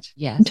seeds in it.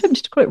 Yes. I'm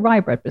tempted to call it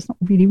rye bread, but it's not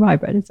really rye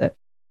bread, is it?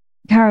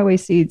 Caraway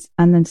seeds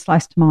and then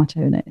sliced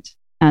tomato in it.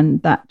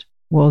 And that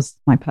was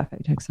my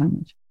perfect egg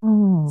sandwich.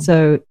 Oh.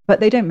 So, but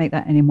they don't make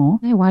that anymore.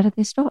 No, why did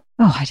they stop?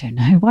 Oh, I don't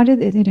know. Why did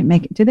they don't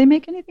make it? Do they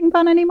make anything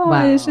fun anymore?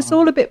 Wow. It's just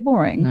all a bit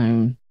boring.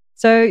 No.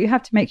 So you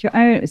have to make your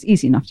own. It's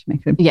easy enough to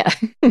make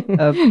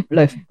a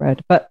loaf of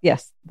bread. But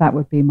yes, that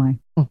would be my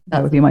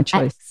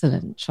choice.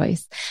 Excellent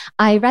choice.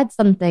 I read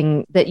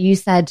something that you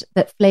said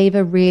that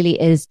flavor really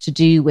is to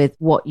do with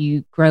what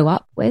you grow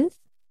up with.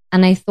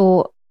 And I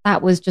thought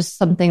that was just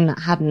something that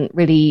hadn't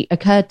really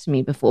occurred to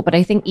me before. But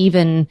I think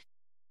even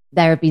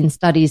there have been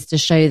studies to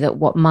show that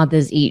what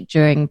mothers eat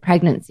during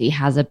pregnancy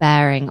has a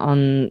bearing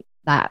on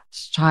that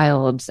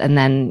child, and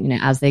then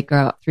as they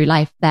grow up through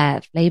life,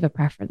 their flavor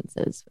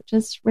preferences, which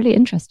is really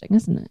interesting,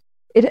 isn't it?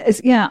 It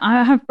is. Yeah,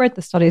 I have read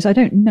the studies. I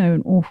don't know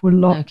an awful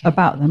lot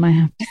about them, I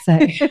have to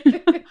say.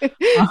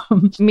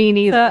 Me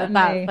neither. Certainly.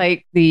 That's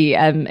like the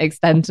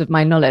extent of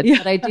my knowledge. Yeah.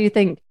 But I do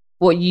think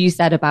what you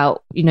said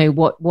about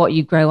what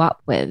you grow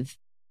up with,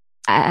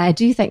 I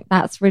do think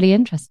that's really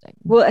interesting.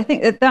 Well, I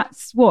think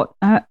that's what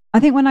I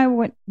think when I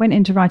went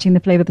into writing The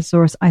Flavor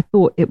Thesaurus, I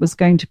thought it was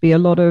going to be a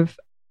lot of.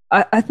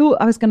 I thought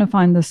I was going to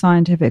find the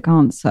scientific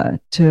answer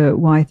to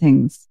why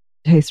things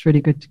taste really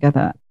good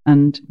together.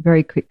 And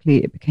very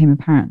quickly it became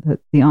apparent that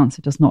the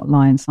answer does not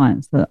lie in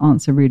science. The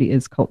answer really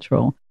is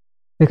cultural.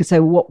 Because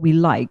so what we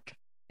like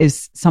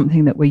is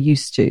something that we're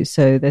used to.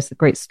 So there's a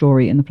great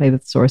story in The Flavor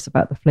Thesaurus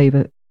about the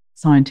flavor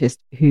scientist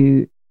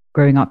who,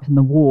 growing up in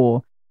the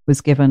war,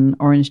 was given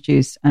orange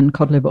juice and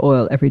cod liver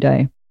oil every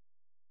day.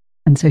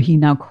 And so he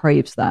now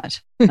craves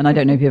that. And I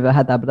don't know if you've ever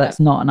had that, but that's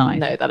not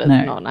nice. No, that is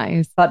not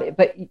nice.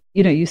 But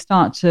you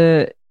start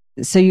to,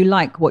 so you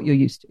like what you're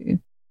used to.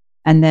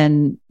 And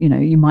then,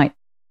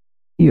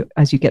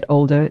 as you get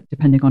older,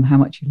 depending on how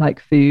much you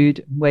like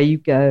food, where you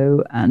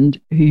go and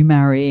who you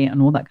marry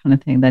and all that kind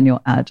of thing, then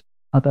you'll add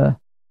other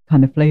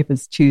kind of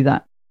flavors to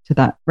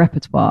that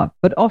repertoire.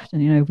 But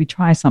often, we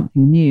try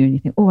something new and you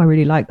think, oh, I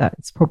really like that.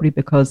 It's probably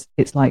because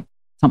it's like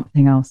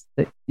something else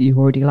that you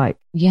already like.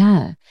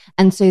 Yeah.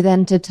 And so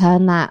then to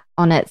turn that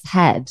on its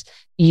head,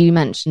 you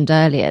mentioned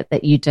earlier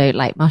that you don't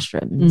like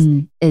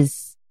mushrooms.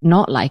 Is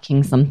not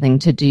liking something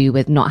to do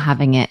with not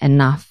having it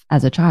enough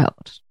as a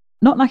child?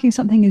 Not liking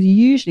something is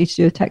usually to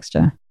do with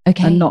texture,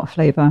 and not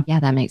flavor. Yeah,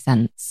 that makes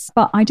sense.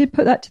 But I did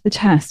put that to the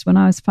test when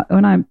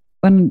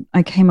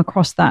I came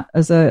across that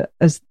as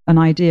an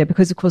idea,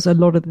 because of course a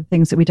lot of the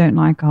things that we don't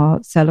like are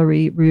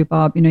celery,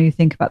 rhubarb. You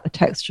think about the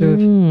texture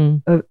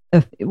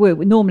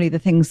normally the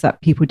things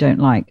that people don't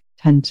like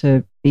tend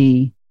to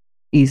be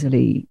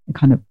easily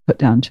kind of put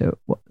down to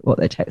what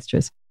their texture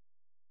is.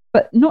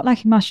 But not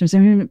liking mushrooms,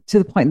 to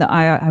the point that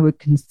I would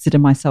consider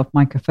myself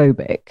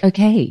mycophobic. Because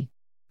Okay.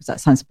 that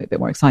sounds a bit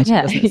more exciting,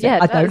 doesn't it? Yeah,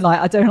 I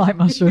don't like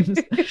mushrooms.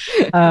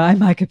 I'm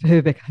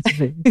mycophobic,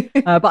 actually.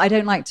 But I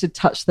don't like to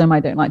touch them. I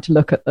don't like to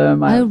look at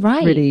them. I'm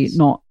really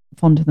not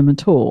fond of them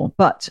at all.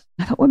 But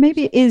I thought, well,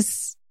 maybe it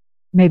is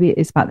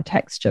about the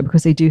texture,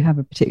 because they do have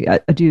a particular.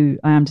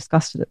 I am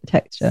disgusted at the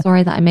texture.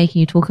 Sorry that I'm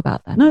making you talk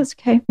about that. No, it's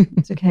okay.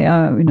 It's okay.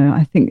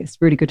 I think it's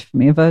really good for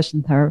me.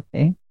 Aversion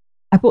therapy.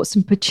 I bought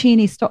some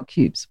Puccini stock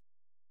cubes.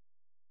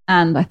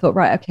 And I thought,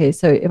 right, okay,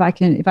 so if I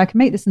can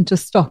make this into a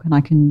stock and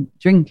I can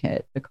drink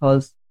it,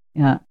 because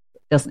it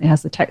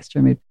has the texture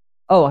removed.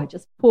 Oh, I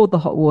just poured the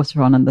hot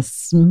water on, and the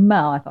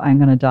smell, I thought, I'm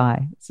going to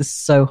die. This is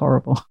so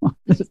horrible.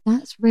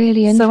 That's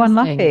really interesting. So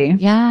unlucky.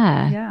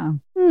 Yeah.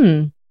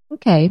 Yeah.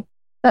 Okay.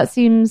 that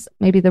seems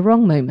maybe the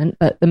wrong moment,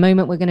 but the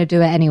moment we're going to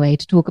do it anyway,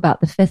 to talk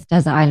about the fifth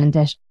desert island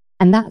dish.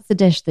 And that's the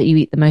dish that you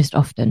eat the most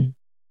often.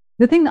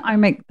 The thing that I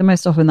make the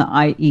most often, that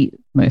I eat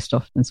most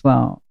often as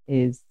well,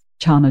 is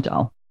chana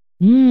dal.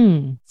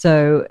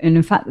 So, and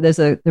in fact, there's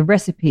the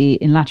recipe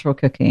in Lateral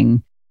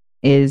Cooking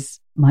is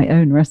my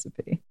own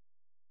recipe.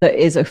 That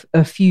is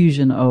a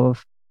fusion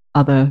of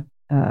other,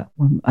 I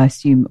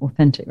assume,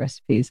 authentic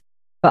recipes.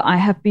 But I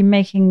have been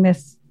making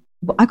this.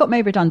 I got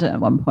made redundant at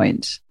one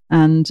point,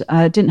 and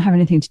I didn't have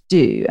anything to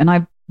do. And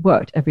I've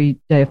worked every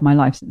day of my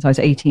life since I was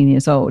 18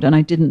 years old, and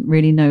I didn't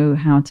really know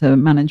how to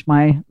manage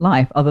my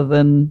life other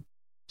than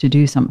to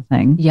do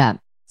something. Yeah.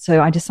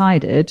 So I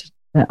decided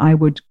that I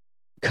would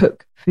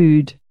cook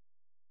food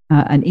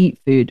and eat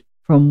food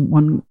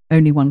from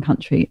only one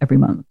country every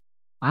month.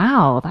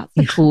 Wow, that's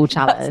a cool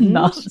challenge.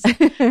 That's nuts.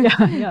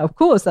 yeah, of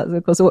course. That's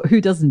of course. Who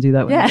doesn't do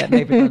that when they get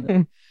made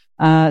redundant?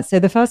 So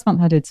the first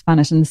month I did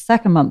Spanish, and the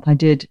second month I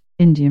did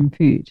Indian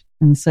food.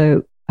 And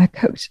so I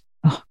cooked.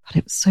 Oh God,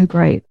 it was so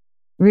great.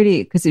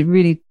 Really, because it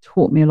really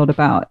taught me a lot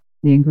about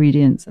the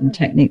ingredients and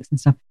techniques and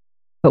stuff.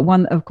 But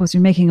of course,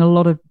 you're making a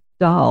lot of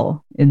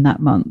dal in that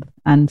month.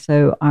 And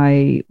so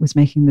I was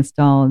making this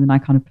dal, and then I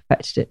kind of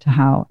perfected it to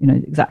how,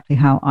 exactly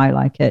how I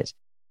like it.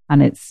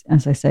 And it's,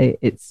 as I say,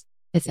 it's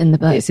in the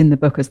book. It's in the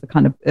book as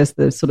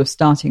the sort of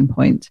starting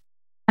point.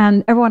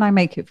 And everyone I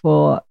make it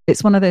for,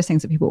 it's one of those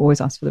things that people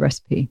always ask for the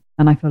recipe.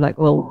 And I feel like,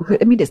 well,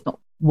 I mean, it's not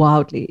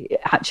wildly,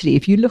 actually,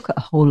 if you look at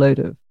a whole load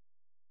of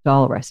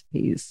dal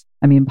recipes,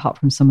 I mean, apart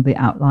from some of the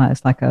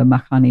outliers, like a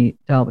makhani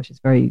dal, which is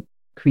very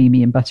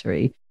creamy and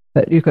buttery,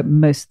 but you look at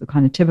most of the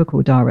kind of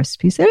typical dal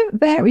recipes, they don't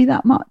vary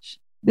that much.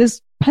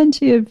 There's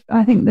plenty of,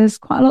 I think there's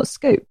quite a lot of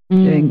scope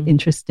doing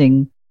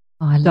interesting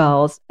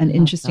dals and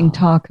interesting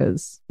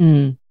tarkas.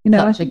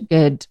 Such a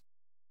good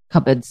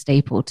cupboard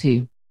staple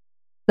too.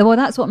 Well,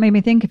 that's what made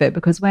me think of it,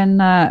 because when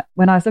I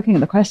was looking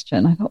at the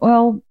question, I thought,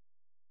 well,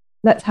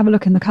 let's have a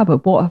look in the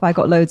cupboard. What have I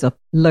got? Loads of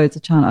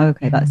chana.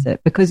 Okay, that's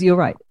it. Because you're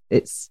right.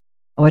 It's,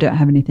 I don't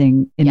have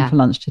anything in for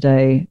lunch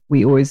today.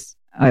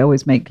 I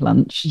always make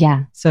lunch.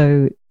 Yeah.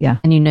 So, yeah.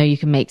 And you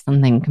can make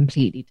something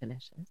completely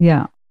delicious.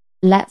 Yeah.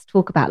 Let's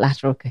talk about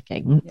Lateral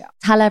Cooking. Yeah.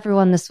 Tell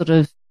everyone the sort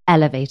of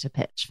elevator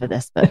pitch for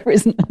this book. There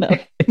isn't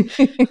enough.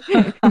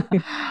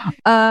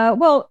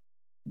 Well,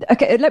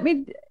 okay,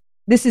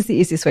 this is the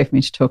easiest way for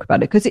me to talk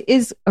about it, because it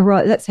is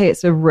let's say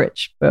it's a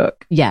rich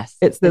book. Yes.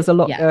 There's a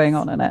lot going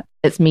on in it.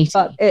 It's meaty.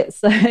 But it's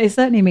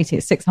certainly meaty.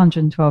 It's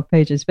 612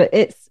 pages, but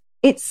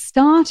it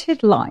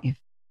started life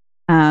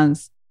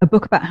as a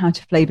book about how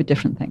to flavor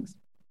different things.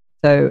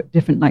 So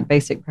different, like,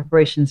 basic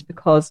preparations,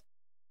 because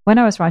when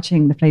I was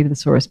writing The Flavor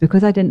Thesaurus,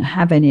 because I didn't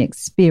have any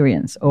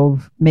experience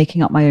of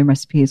making up my own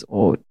recipes,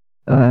 or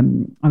I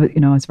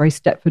was a very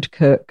Stepford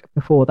cook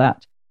before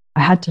that. I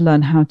had to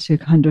learn how to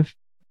kind of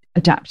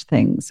adapt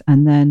things.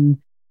 And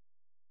then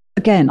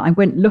again, I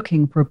went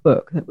looking for a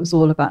book that was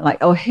all about, like,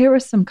 oh, here are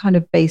some kind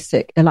of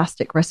basic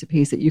elastic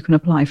recipes that you can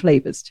apply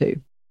flavors to.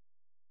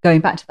 Going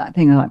back to that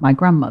thing, like my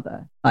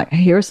grandmother, like,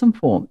 here are some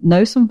forms,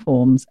 know some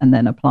forms, and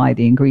then apply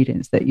the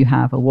ingredients that you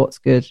have or what's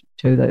good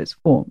to those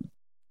forms.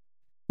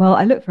 Well,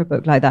 I looked for a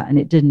book like that and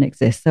it didn't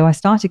exist. So I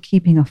started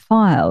keeping a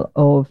file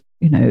of,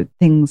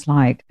 things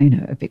like,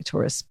 a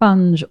Victoria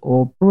sponge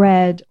or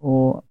bread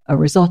or a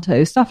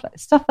risotto, stuff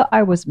that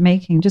I was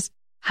making. Just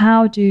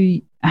how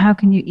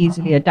can you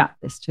easily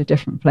adapt this to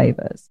different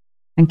flavors,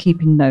 and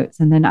keeping notes,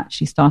 and then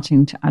actually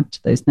starting to add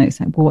to those notes.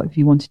 Like, what if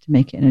you wanted to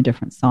make it in a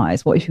different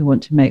size? What if you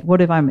want to make,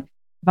 what if I'm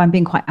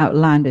being quite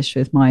outlandish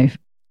with my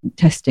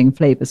testing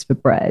flavors for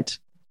bread?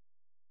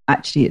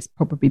 Actually, it's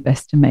probably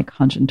best to make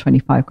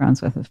 125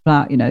 grams worth of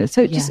flour,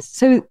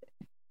 So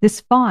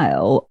this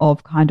file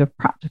of kind of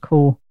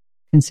practical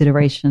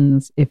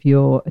considerations if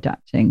you're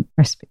adapting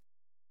recipe.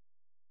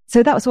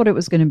 So that was what it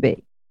was going to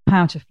be,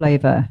 how to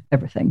flavor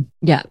everything.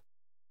 Yeah.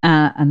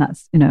 And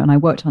that's, and I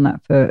worked on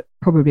that for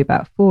probably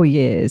about 4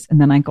 years. And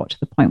then I got to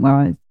the point where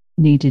I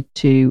needed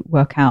to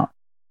work out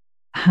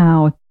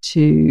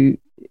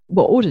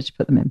what order to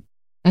put them in.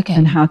 Okay.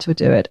 And how to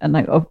do it. And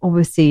like,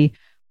 obviously,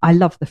 I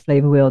love the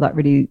flavor wheel.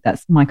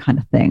 That's my kind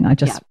of thing. I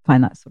just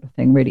find that sort of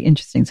thing really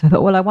interesting. So I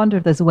thought, well, I wonder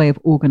if there's a way of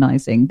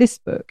organizing this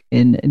book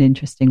in an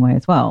interesting way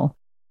as well.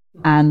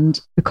 And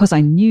because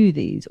I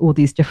knew all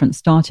these different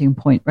starting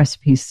point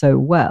recipes so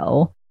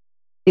well,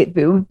 it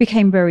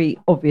became very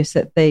obvious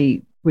that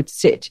they would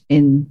sit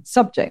in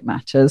subject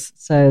matters.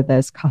 So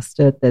there's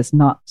custard, there's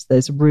nuts,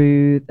 there's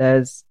roux,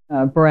 there's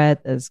bread,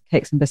 there's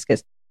cakes and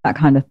biscuits, that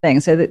kind of thing.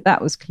 So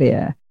that was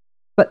clear.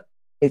 But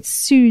it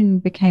soon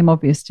became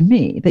obvious to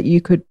me that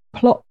you could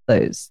plot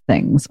those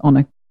things on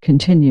a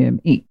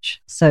continuum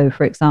each. So,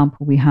 for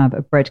example, we have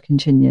a bread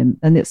continuum,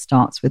 and it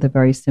starts with a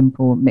very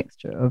simple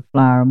mixture of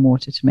flour and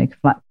water to make a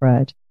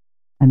flatbread.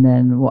 And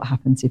then what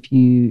happens if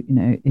you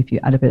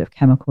add a bit of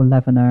chemical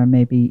leavener and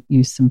maybe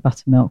use some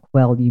buttermilk?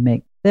 Well, you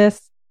make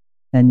this,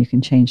 then you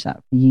can change that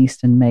for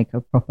yeast and make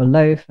a proper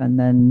loaf. And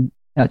then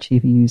actually,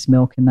 if you use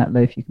milk in that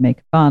loaf, you can make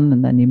a bun.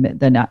 And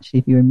then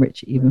actually, if you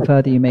enrich it even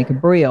further, you make a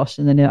brioche.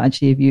 And then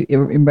actually, if you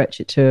enrich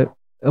it to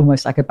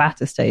almost like a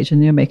batter stage,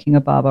 and you're making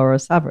a baba or a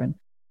savarin,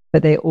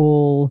 but they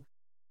all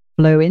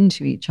flow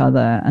into each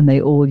other, and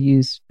they all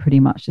use pretty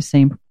much the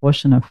same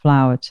proportion of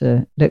flour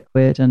to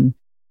liquid. And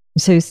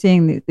so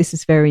seeing this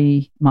is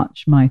very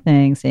much my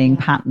thing, seeing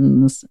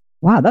patterns.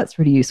 Wow, that's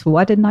really useful.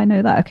 Why didn't I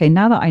know that? Okay,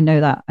 now that I know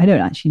that, I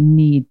don't actually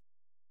need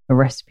a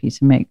recipe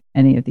to make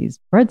any of these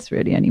breads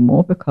really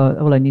anymore, because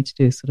all I need to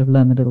do is sort of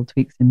learn the little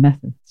tweaks in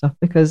method and stuff,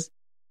 because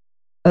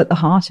at the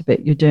heart of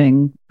it, you're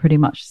doing pretty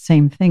much the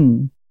same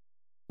thing,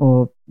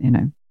 or,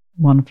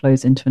 one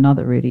flows into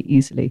another really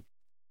easily.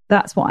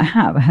 That's what I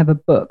have. I have a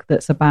book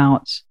that's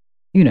about,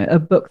 a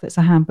book that's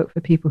a handbook for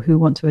people who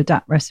want to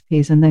adapt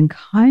recipes and then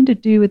kind of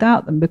do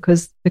without them,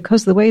 because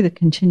the way the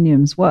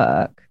continuums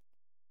work,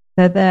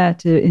 they're there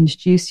to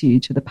introduce you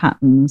to the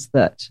patterns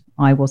that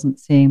I wasn't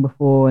seeing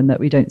before and that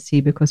we don't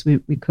see because we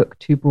cook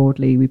too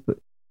broadly.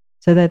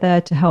 So they're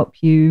there to help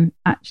you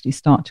actually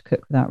start to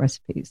cook without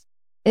recipes.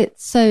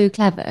 It's so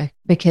clever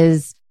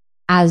because,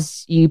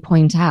 as you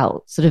point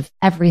out, sort of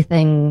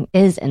everything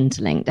is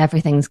interlinked.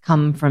 Everything's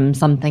come from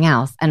something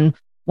else. And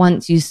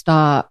once you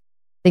start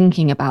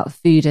thinking about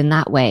food in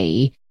that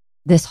way,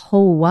 this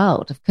whole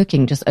world of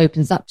cooking just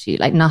opens up to you.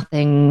 Like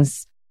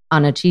nothing's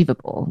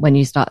unachievable when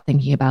you start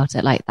thinking about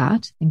it like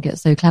that. I think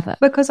it's so clever.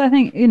 Because I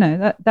think,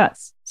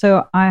 that's,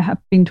 so I have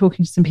been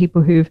talking to some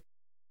people who've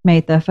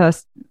made their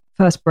first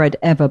bread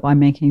ever by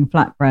making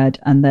flatbread,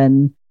 and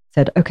then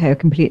said, okay, I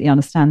completely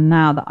understand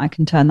now that I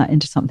can turn that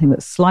into something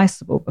that's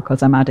sliceable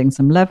because I'm adding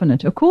some leaven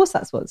into it. Of course,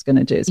 that's what it's going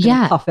to do. It's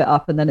going to puff it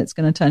up, and then it's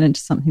going to turn into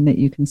something that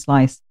you can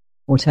slice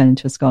or turn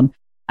into a scone.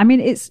 I mean,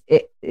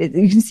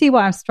 you can see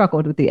why I've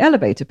struggled with the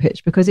elevator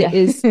pitch, because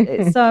it's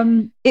that so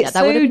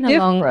would have been different. A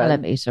long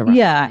elevator ride.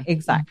 Yeah,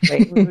 exactly.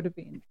 It would have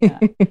been. Yeah.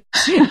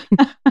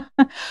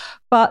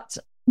 But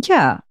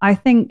yeah, I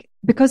think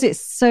because it's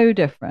so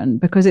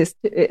different, because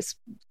it's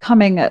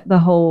coming at the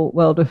whole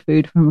world of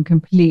food from a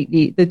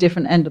completely the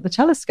different end of the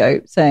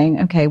telescope,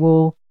 saying, okay,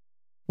 well,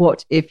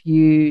 what if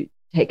you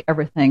take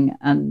everything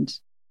and,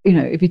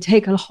 if you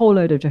take a whole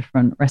load of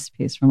different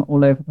recipes from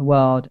all over the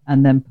world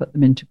and then put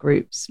them into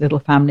groups, little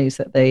families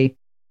that they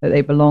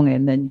belong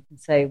in, then you can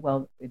say,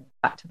 well,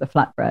 back to the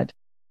flatbread,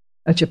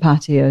 a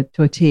chapati, a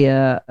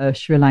tortilla, a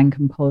Sri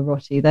Lankan pol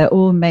roti, they're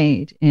all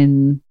made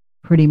in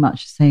pretty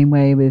much the same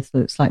way with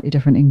slightly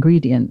different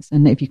ingredients.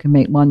 And if you can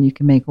make one, you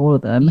can make all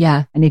of them.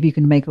 Yeah. And if you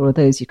can make all of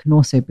those, you can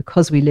also,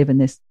 because we live in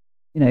this,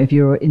 if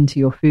you're into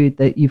your food,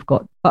 that you've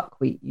got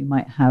buckwheat, you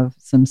might have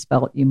some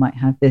spelt, you might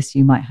have this,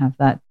 you might have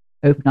that.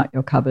 Open up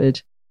your cupboard.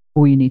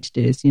 All you need to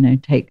do is,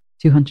 take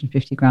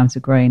 250 grams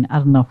of grain,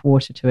 add enough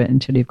water to it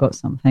until you've got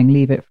something,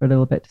 leave it for a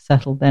little bit to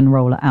settle, then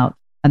roll it out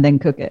and then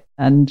cook it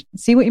and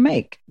see what you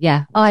make.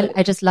 Yeah. Oh,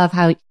 I just love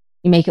how you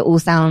make it all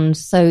sound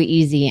so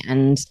easy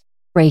and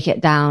break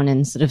it down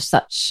in sort of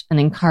such an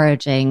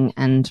encouraging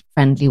and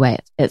friendly way.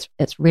 It's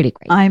really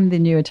great. I'm the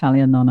new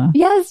Italian nonna.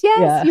 Yes,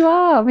 you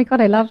are. Oh my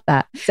God, I love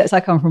that. Except I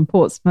come from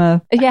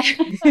Portsmouth. Yeah.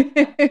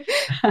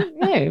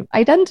 No,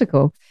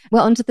 identical.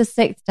 We're on to the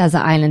 6th desert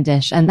island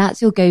dish, and that's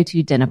your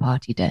go-to dinner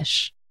party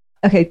dish.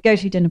 Okay,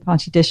 go-to dinner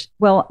party dish.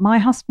 Well, my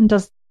husband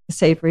does the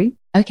savoury.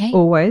 Okay.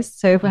 Always.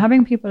 So if we're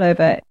having people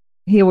over,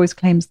 he always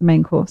claims the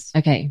main course.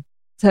 Okay.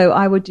 So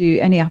I would do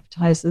any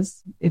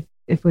appetizers if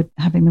we're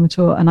having them at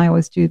all, and I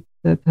always do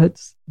the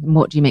puds.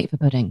 What do you make for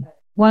pudding?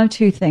 One of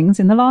two things.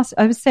 I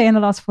would say in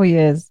the last 4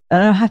 years,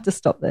 and I have to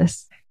stop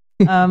this.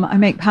 I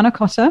make panna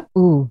cotta.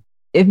 Ooh.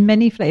 In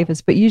many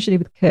flavors, but usually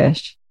with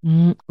kirsch.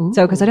 So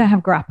because I don't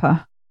have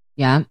grappa.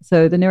 Yeah.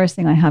 So the nearest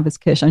thing I have is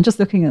kirsch. I'm just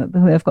looking at the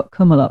way I've got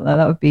kummel up there.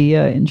 That would be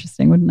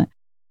interesting, wouldn't it?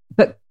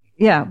 But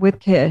yeah, with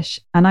kirsch.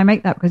 And I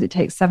make that because it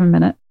takes 7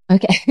 minutes.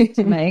 Okay.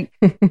 To make.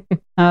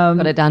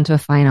 Got it down to a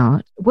fine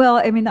art. Well,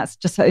 I mean, that's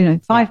just,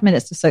 5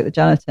 minutes to soak the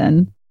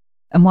gelatin.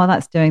 And while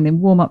that's doing, then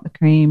warm up the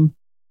cream,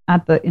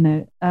 add the,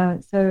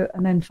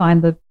 and then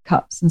find the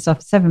cups and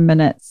stuff, 7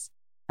 minutes.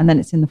 And then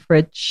it's in the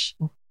fridge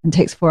and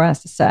takes 4 hours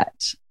to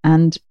set.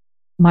 And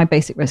my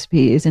basic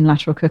recipe is in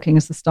lateral cooking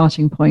as the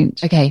starting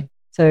point. Okay.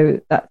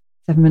 So that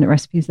 7-minute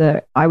recipe is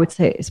there. I would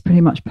say it's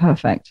pretty much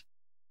perfect.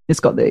 It's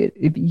got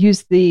if you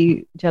use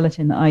the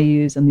gelatin that I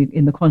use and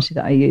in the quantity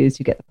that I use,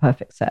 you get the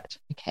perfect set.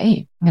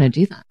 Okay, I'm going to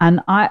do that. And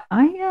I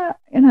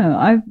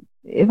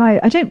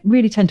don't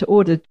really tend to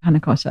order panna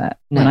cotta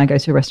when I go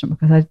to a restaurant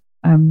because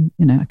I can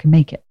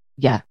make it.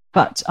 Yeah.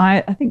 But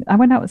I think I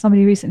went out with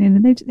somebody recently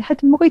and they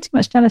had way too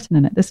much gelatin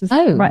in it. This is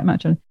right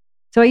much.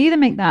 So I either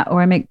make that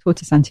or I make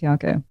torta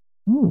Santiago.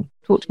 Ooh,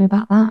 talk to me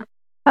about that.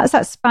 That's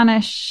that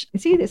Spanish.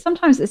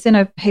 Sometimes it's in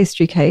a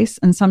pastry case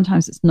and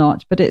sometimes it's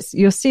not, but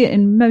you'll see it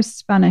in most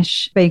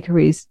Spanish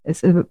bakeries.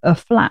 It's a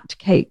flat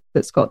cake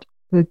that's got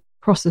the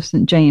cross of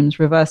St. James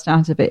reversed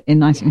out of it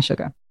in icing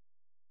sugar.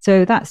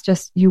 So that's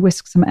just, you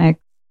whisk some egg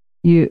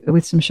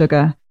with some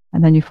sugar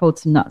and then you fold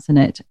some nuts in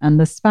it. And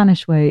the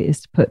Spanish way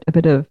is to put a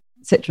bit of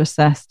citrus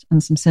zest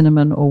and some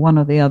cinnamon or one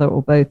or the other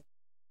or both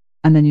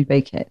and then you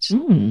bake it.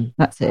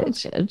 That's it.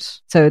 That's good.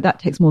 So that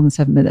takes more than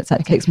 7 minutes.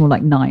 That takes more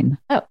like 9.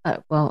 Oh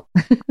well.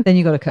 Then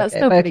you got to cook That's it.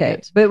 still pretty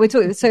good. But we're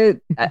talking, so,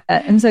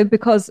 and so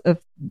because of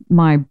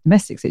my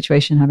domestic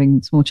situation,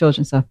 having small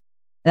children and stuff,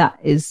 that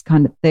is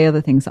kind of the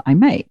other things that I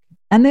make.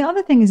 And the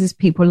other thing is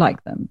people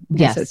like them.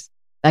 Yes. So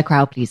They're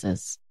crowd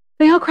pleasers.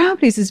 they are crowd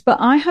pleasers, but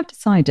I have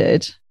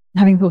decided,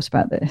 having thought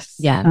about this,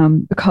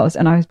 because,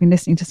 and I've been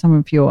listening to some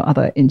of your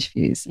other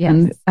interviews,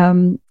 and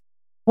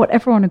what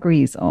everyone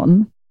agrees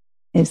on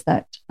is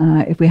that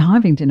if we're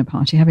having dinner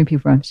party, having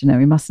people around for dinner,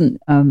 we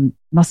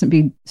mustn't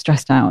be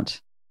stressed out.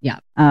 Yeah.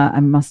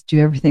 And must do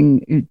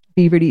everything,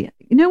 be really,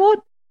 you know what?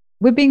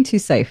 We're being too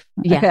safe.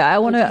 Yeah. Okay, I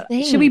want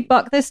to, should we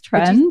buck this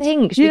trend? What do you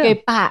think? Should we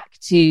go back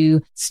to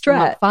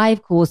stretch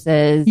 5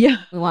 courses? Yeah.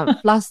 We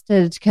want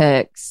flustered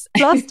cooks.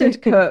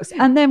 Flustered cooks.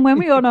 And then when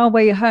we're on our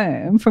way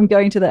home from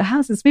going to their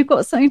houses, we've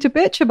got something to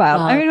bitch about.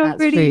 Oh, I mean, that's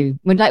true.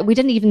 We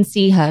didn't even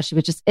see her. She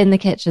was just in the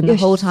kitchen the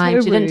whole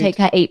time. So she didn't take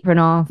her apron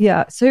off.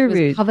 Yeah, so She was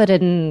rude. covered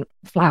in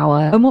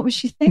flour. And what was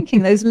she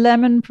thinking? Those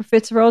lemon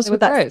profiteroles with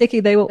that gross. sticky,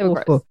 they were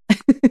awful.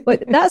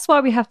 But that's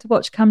why we have to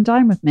watch Come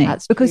Dine With Me.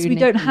 That's because true, we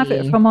don't have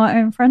Nikki. it from our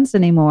own friends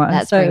anymore. And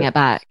Let's so bring it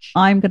back.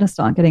 I'm going to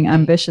start getting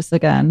ambitious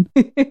again.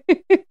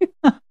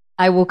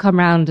 I will come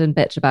round and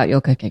bitch about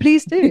your cooking.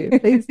 Please do.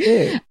 Please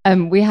do.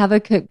 We have a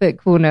cookbook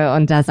corner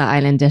on Desert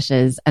Island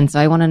Dishes. And so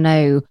I want to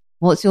know,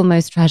 what's your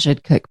most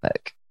treasured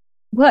cookbook?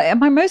 Well,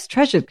 my most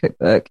treasured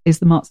cookbook is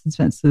the Marks and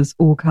Spencer's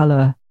All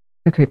Colour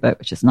Cookery Book,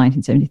 which is a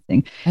 1970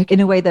 thing. Okay. In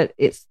a way that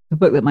it's the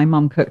book that my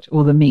mum cooked.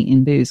 All the meat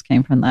and booze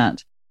came from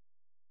that.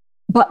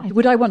 But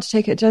would I want to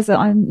take it to Desert?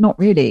 I'm not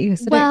really.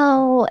 So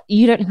Well,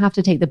 you don't have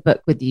to take the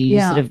book with you. You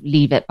Yeah. sort of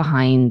leave it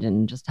behind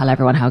and just tell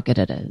everyone how good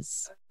it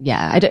is.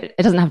 Yeah, it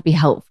doesn't have to be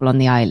helpful on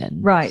the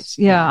island. right.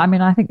 Yeah. I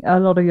mean, I think a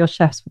lot of your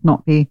chefs would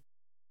not be.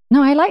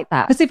 No, I like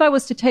that. Because if I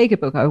was to take a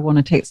book, I would want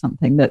to take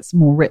something that's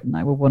more written.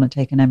 I would want to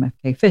take an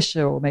MFK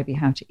Fisher or maybe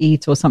How to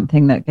Eat or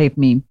something that gave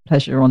me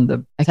pleasure on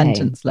the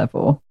sentence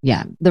level.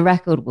 Yeah, the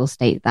record will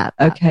state that.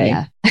 Okay.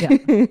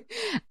 Yeah.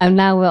 And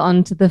now we're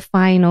on to the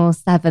final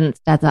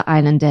 7th desert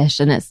island dish,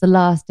 and it's the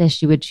last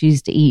dish you would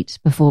choose to eat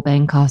before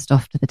being cast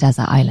off to the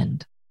desert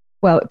island.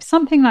 Well,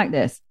 something like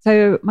this.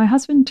 So my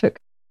husband took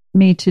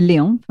me to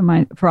Lyon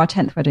for our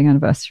 10th wedding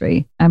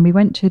anniversary, and we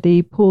went to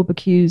the Paul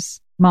Bocuse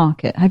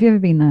market. Have you ever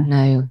been there?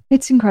 No.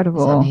 It's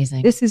incredible. It's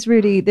amazing. This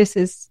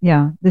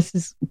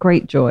is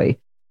great joy.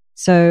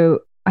 So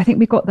I think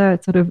we got there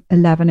at sort of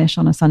 11ish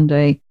on a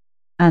Sunday,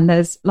 and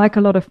there's like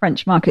a lot of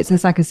French markets.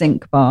 There's like a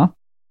zinc bar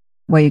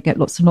where you get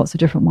lots and lots of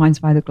different wines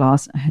by the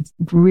glass. I had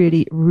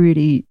really,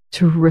 really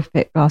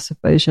terrific glass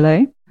of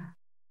Beaujolais.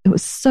 It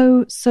was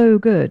so, so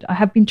good. I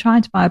have been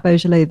trying to buy a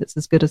Beaujolais that's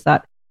as good as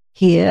that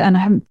here, and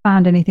I haven't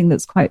found anything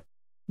that's quite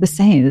the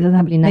same. It doesn't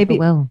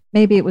have,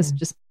 maybe it was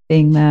just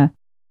being there.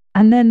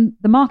 And then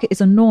the market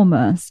is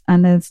enormous,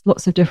 and there's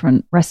lots of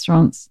different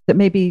restaurants that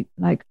may be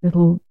like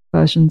little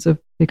versions of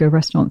bigger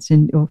restaurants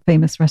or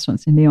famous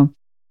restaurants in Lyon,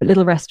 but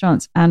little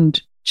restaurants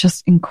and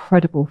just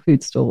incredible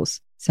food stalls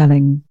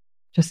selling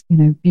just,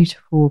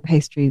 beautiful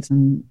pastries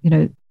and,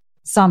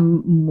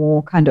 some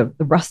more kind of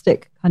the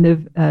rustic kind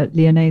of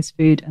Lyonnaise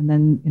food, and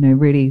then,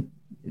 really,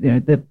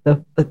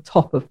 the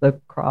top of the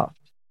craft.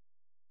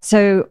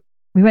 So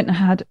we went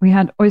and we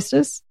had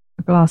oysters,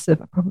 a glass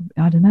of,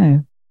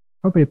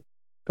 probably a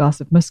glass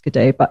of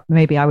muscadet, but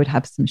maybe I would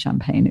have some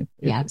champagne if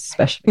it was a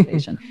special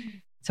occasion.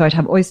 So I'd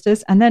have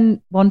oysters and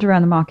then wander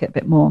around the market a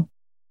bit more,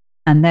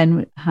 and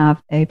then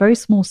have a very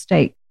small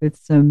steak with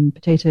some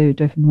potato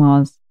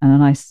dauphinoise and a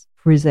nice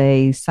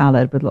frisee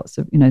salad with lots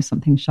of,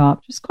 something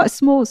sharp. Just quite a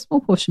small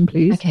portion,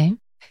 please. Okay.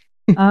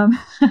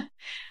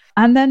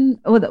 And then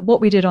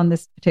what we did on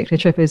this particular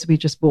trip is we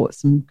just bought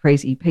some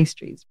crazy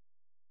pastries.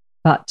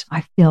 But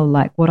I feel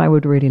like what I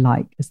would really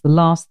like is the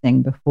last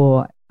thing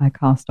before I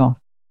cast off.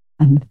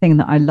 And the thing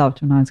that I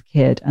loved when I was a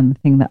kid, and the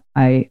thing that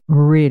I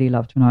really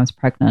loved when I was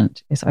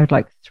pregnant, is I would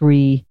like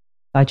 3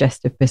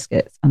 digestive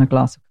biscuits and a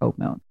glass of cold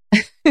milk.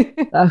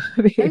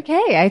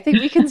 Okay, I think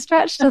we can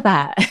stretch to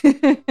that.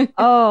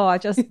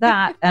 Just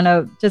that,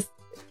 and just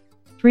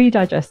 3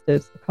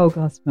 digestives, a cold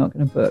glass of milk,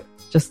 and a book.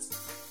 Just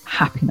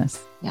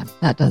happiness. Yeah,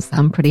 that does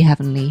sound pretty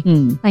heavenly.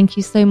 Mm. Thank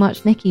you so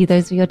much, Nikki.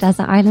 Those were your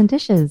desert island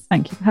dishes.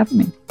 Thank you for having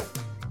me.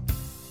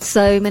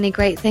 So many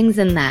great things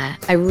in there.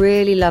 I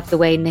really love the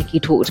way Nikki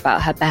talked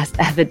about her best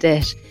ever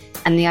dish,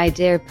 and the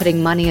idea of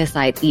putting money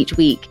aside each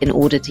week in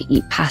order to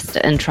eat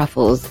pasta and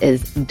truffles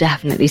is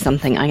definitely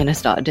something I'm going to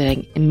start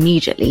doing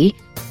immediately,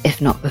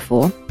 if not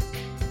before.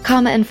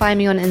 Come and find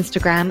me on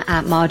Instagram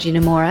at Margie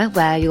Namora,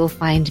 where you'll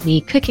find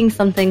me cooking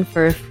something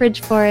for a fridge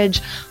forage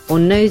or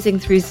nosing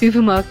through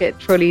supermarket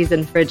trolleys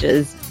and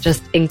fridges,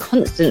 just in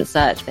constant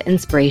search for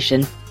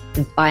inspiration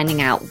and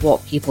finding out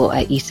what people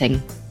are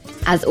eating.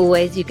 As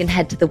always, you can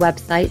head to the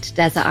website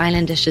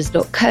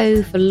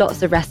desertislanddishes.co for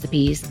lots of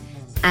recipes.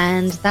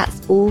 And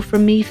that's all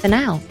from me for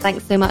now.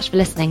 Thanks so much for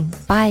listening.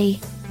 Bye.